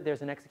ensure that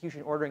there's an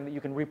execution ordering that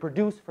you can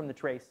reproduce from the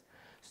trace.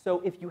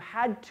 So if you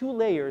had two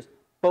layers,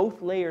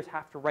 both layers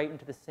have to write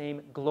into the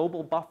same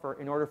global buffer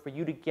in order for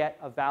you to get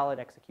a valid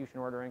execution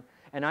ordering.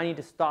 And I need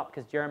to stop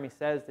because Jeremy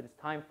says that it's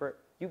time for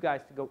you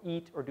guys to go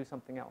eat or do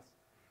something else.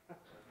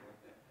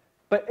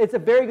 But it's a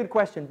very good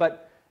question.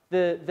 But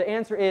the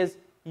answer is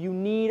you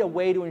need a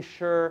way to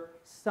ensure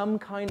some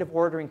kind of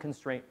ordering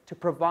constraint to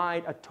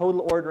provide a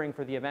total ordering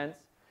for the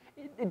events.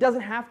 It doesn't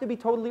have to be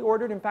totally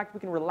ordered. In fact, we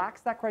can relax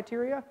that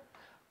criteria.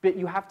 But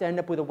you have to end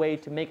up with a way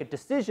to make a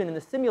decision in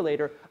the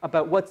simulator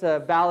about what's a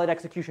valid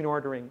execution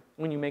ordering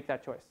when you make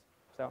that choice.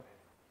 So,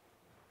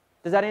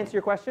 does that answer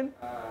your question?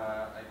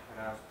 I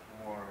can ask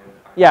more in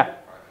Yeah,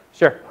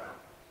 sure.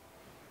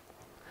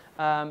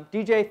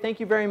 DJ,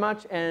 thank you very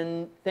much,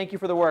 and thank you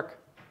for the work.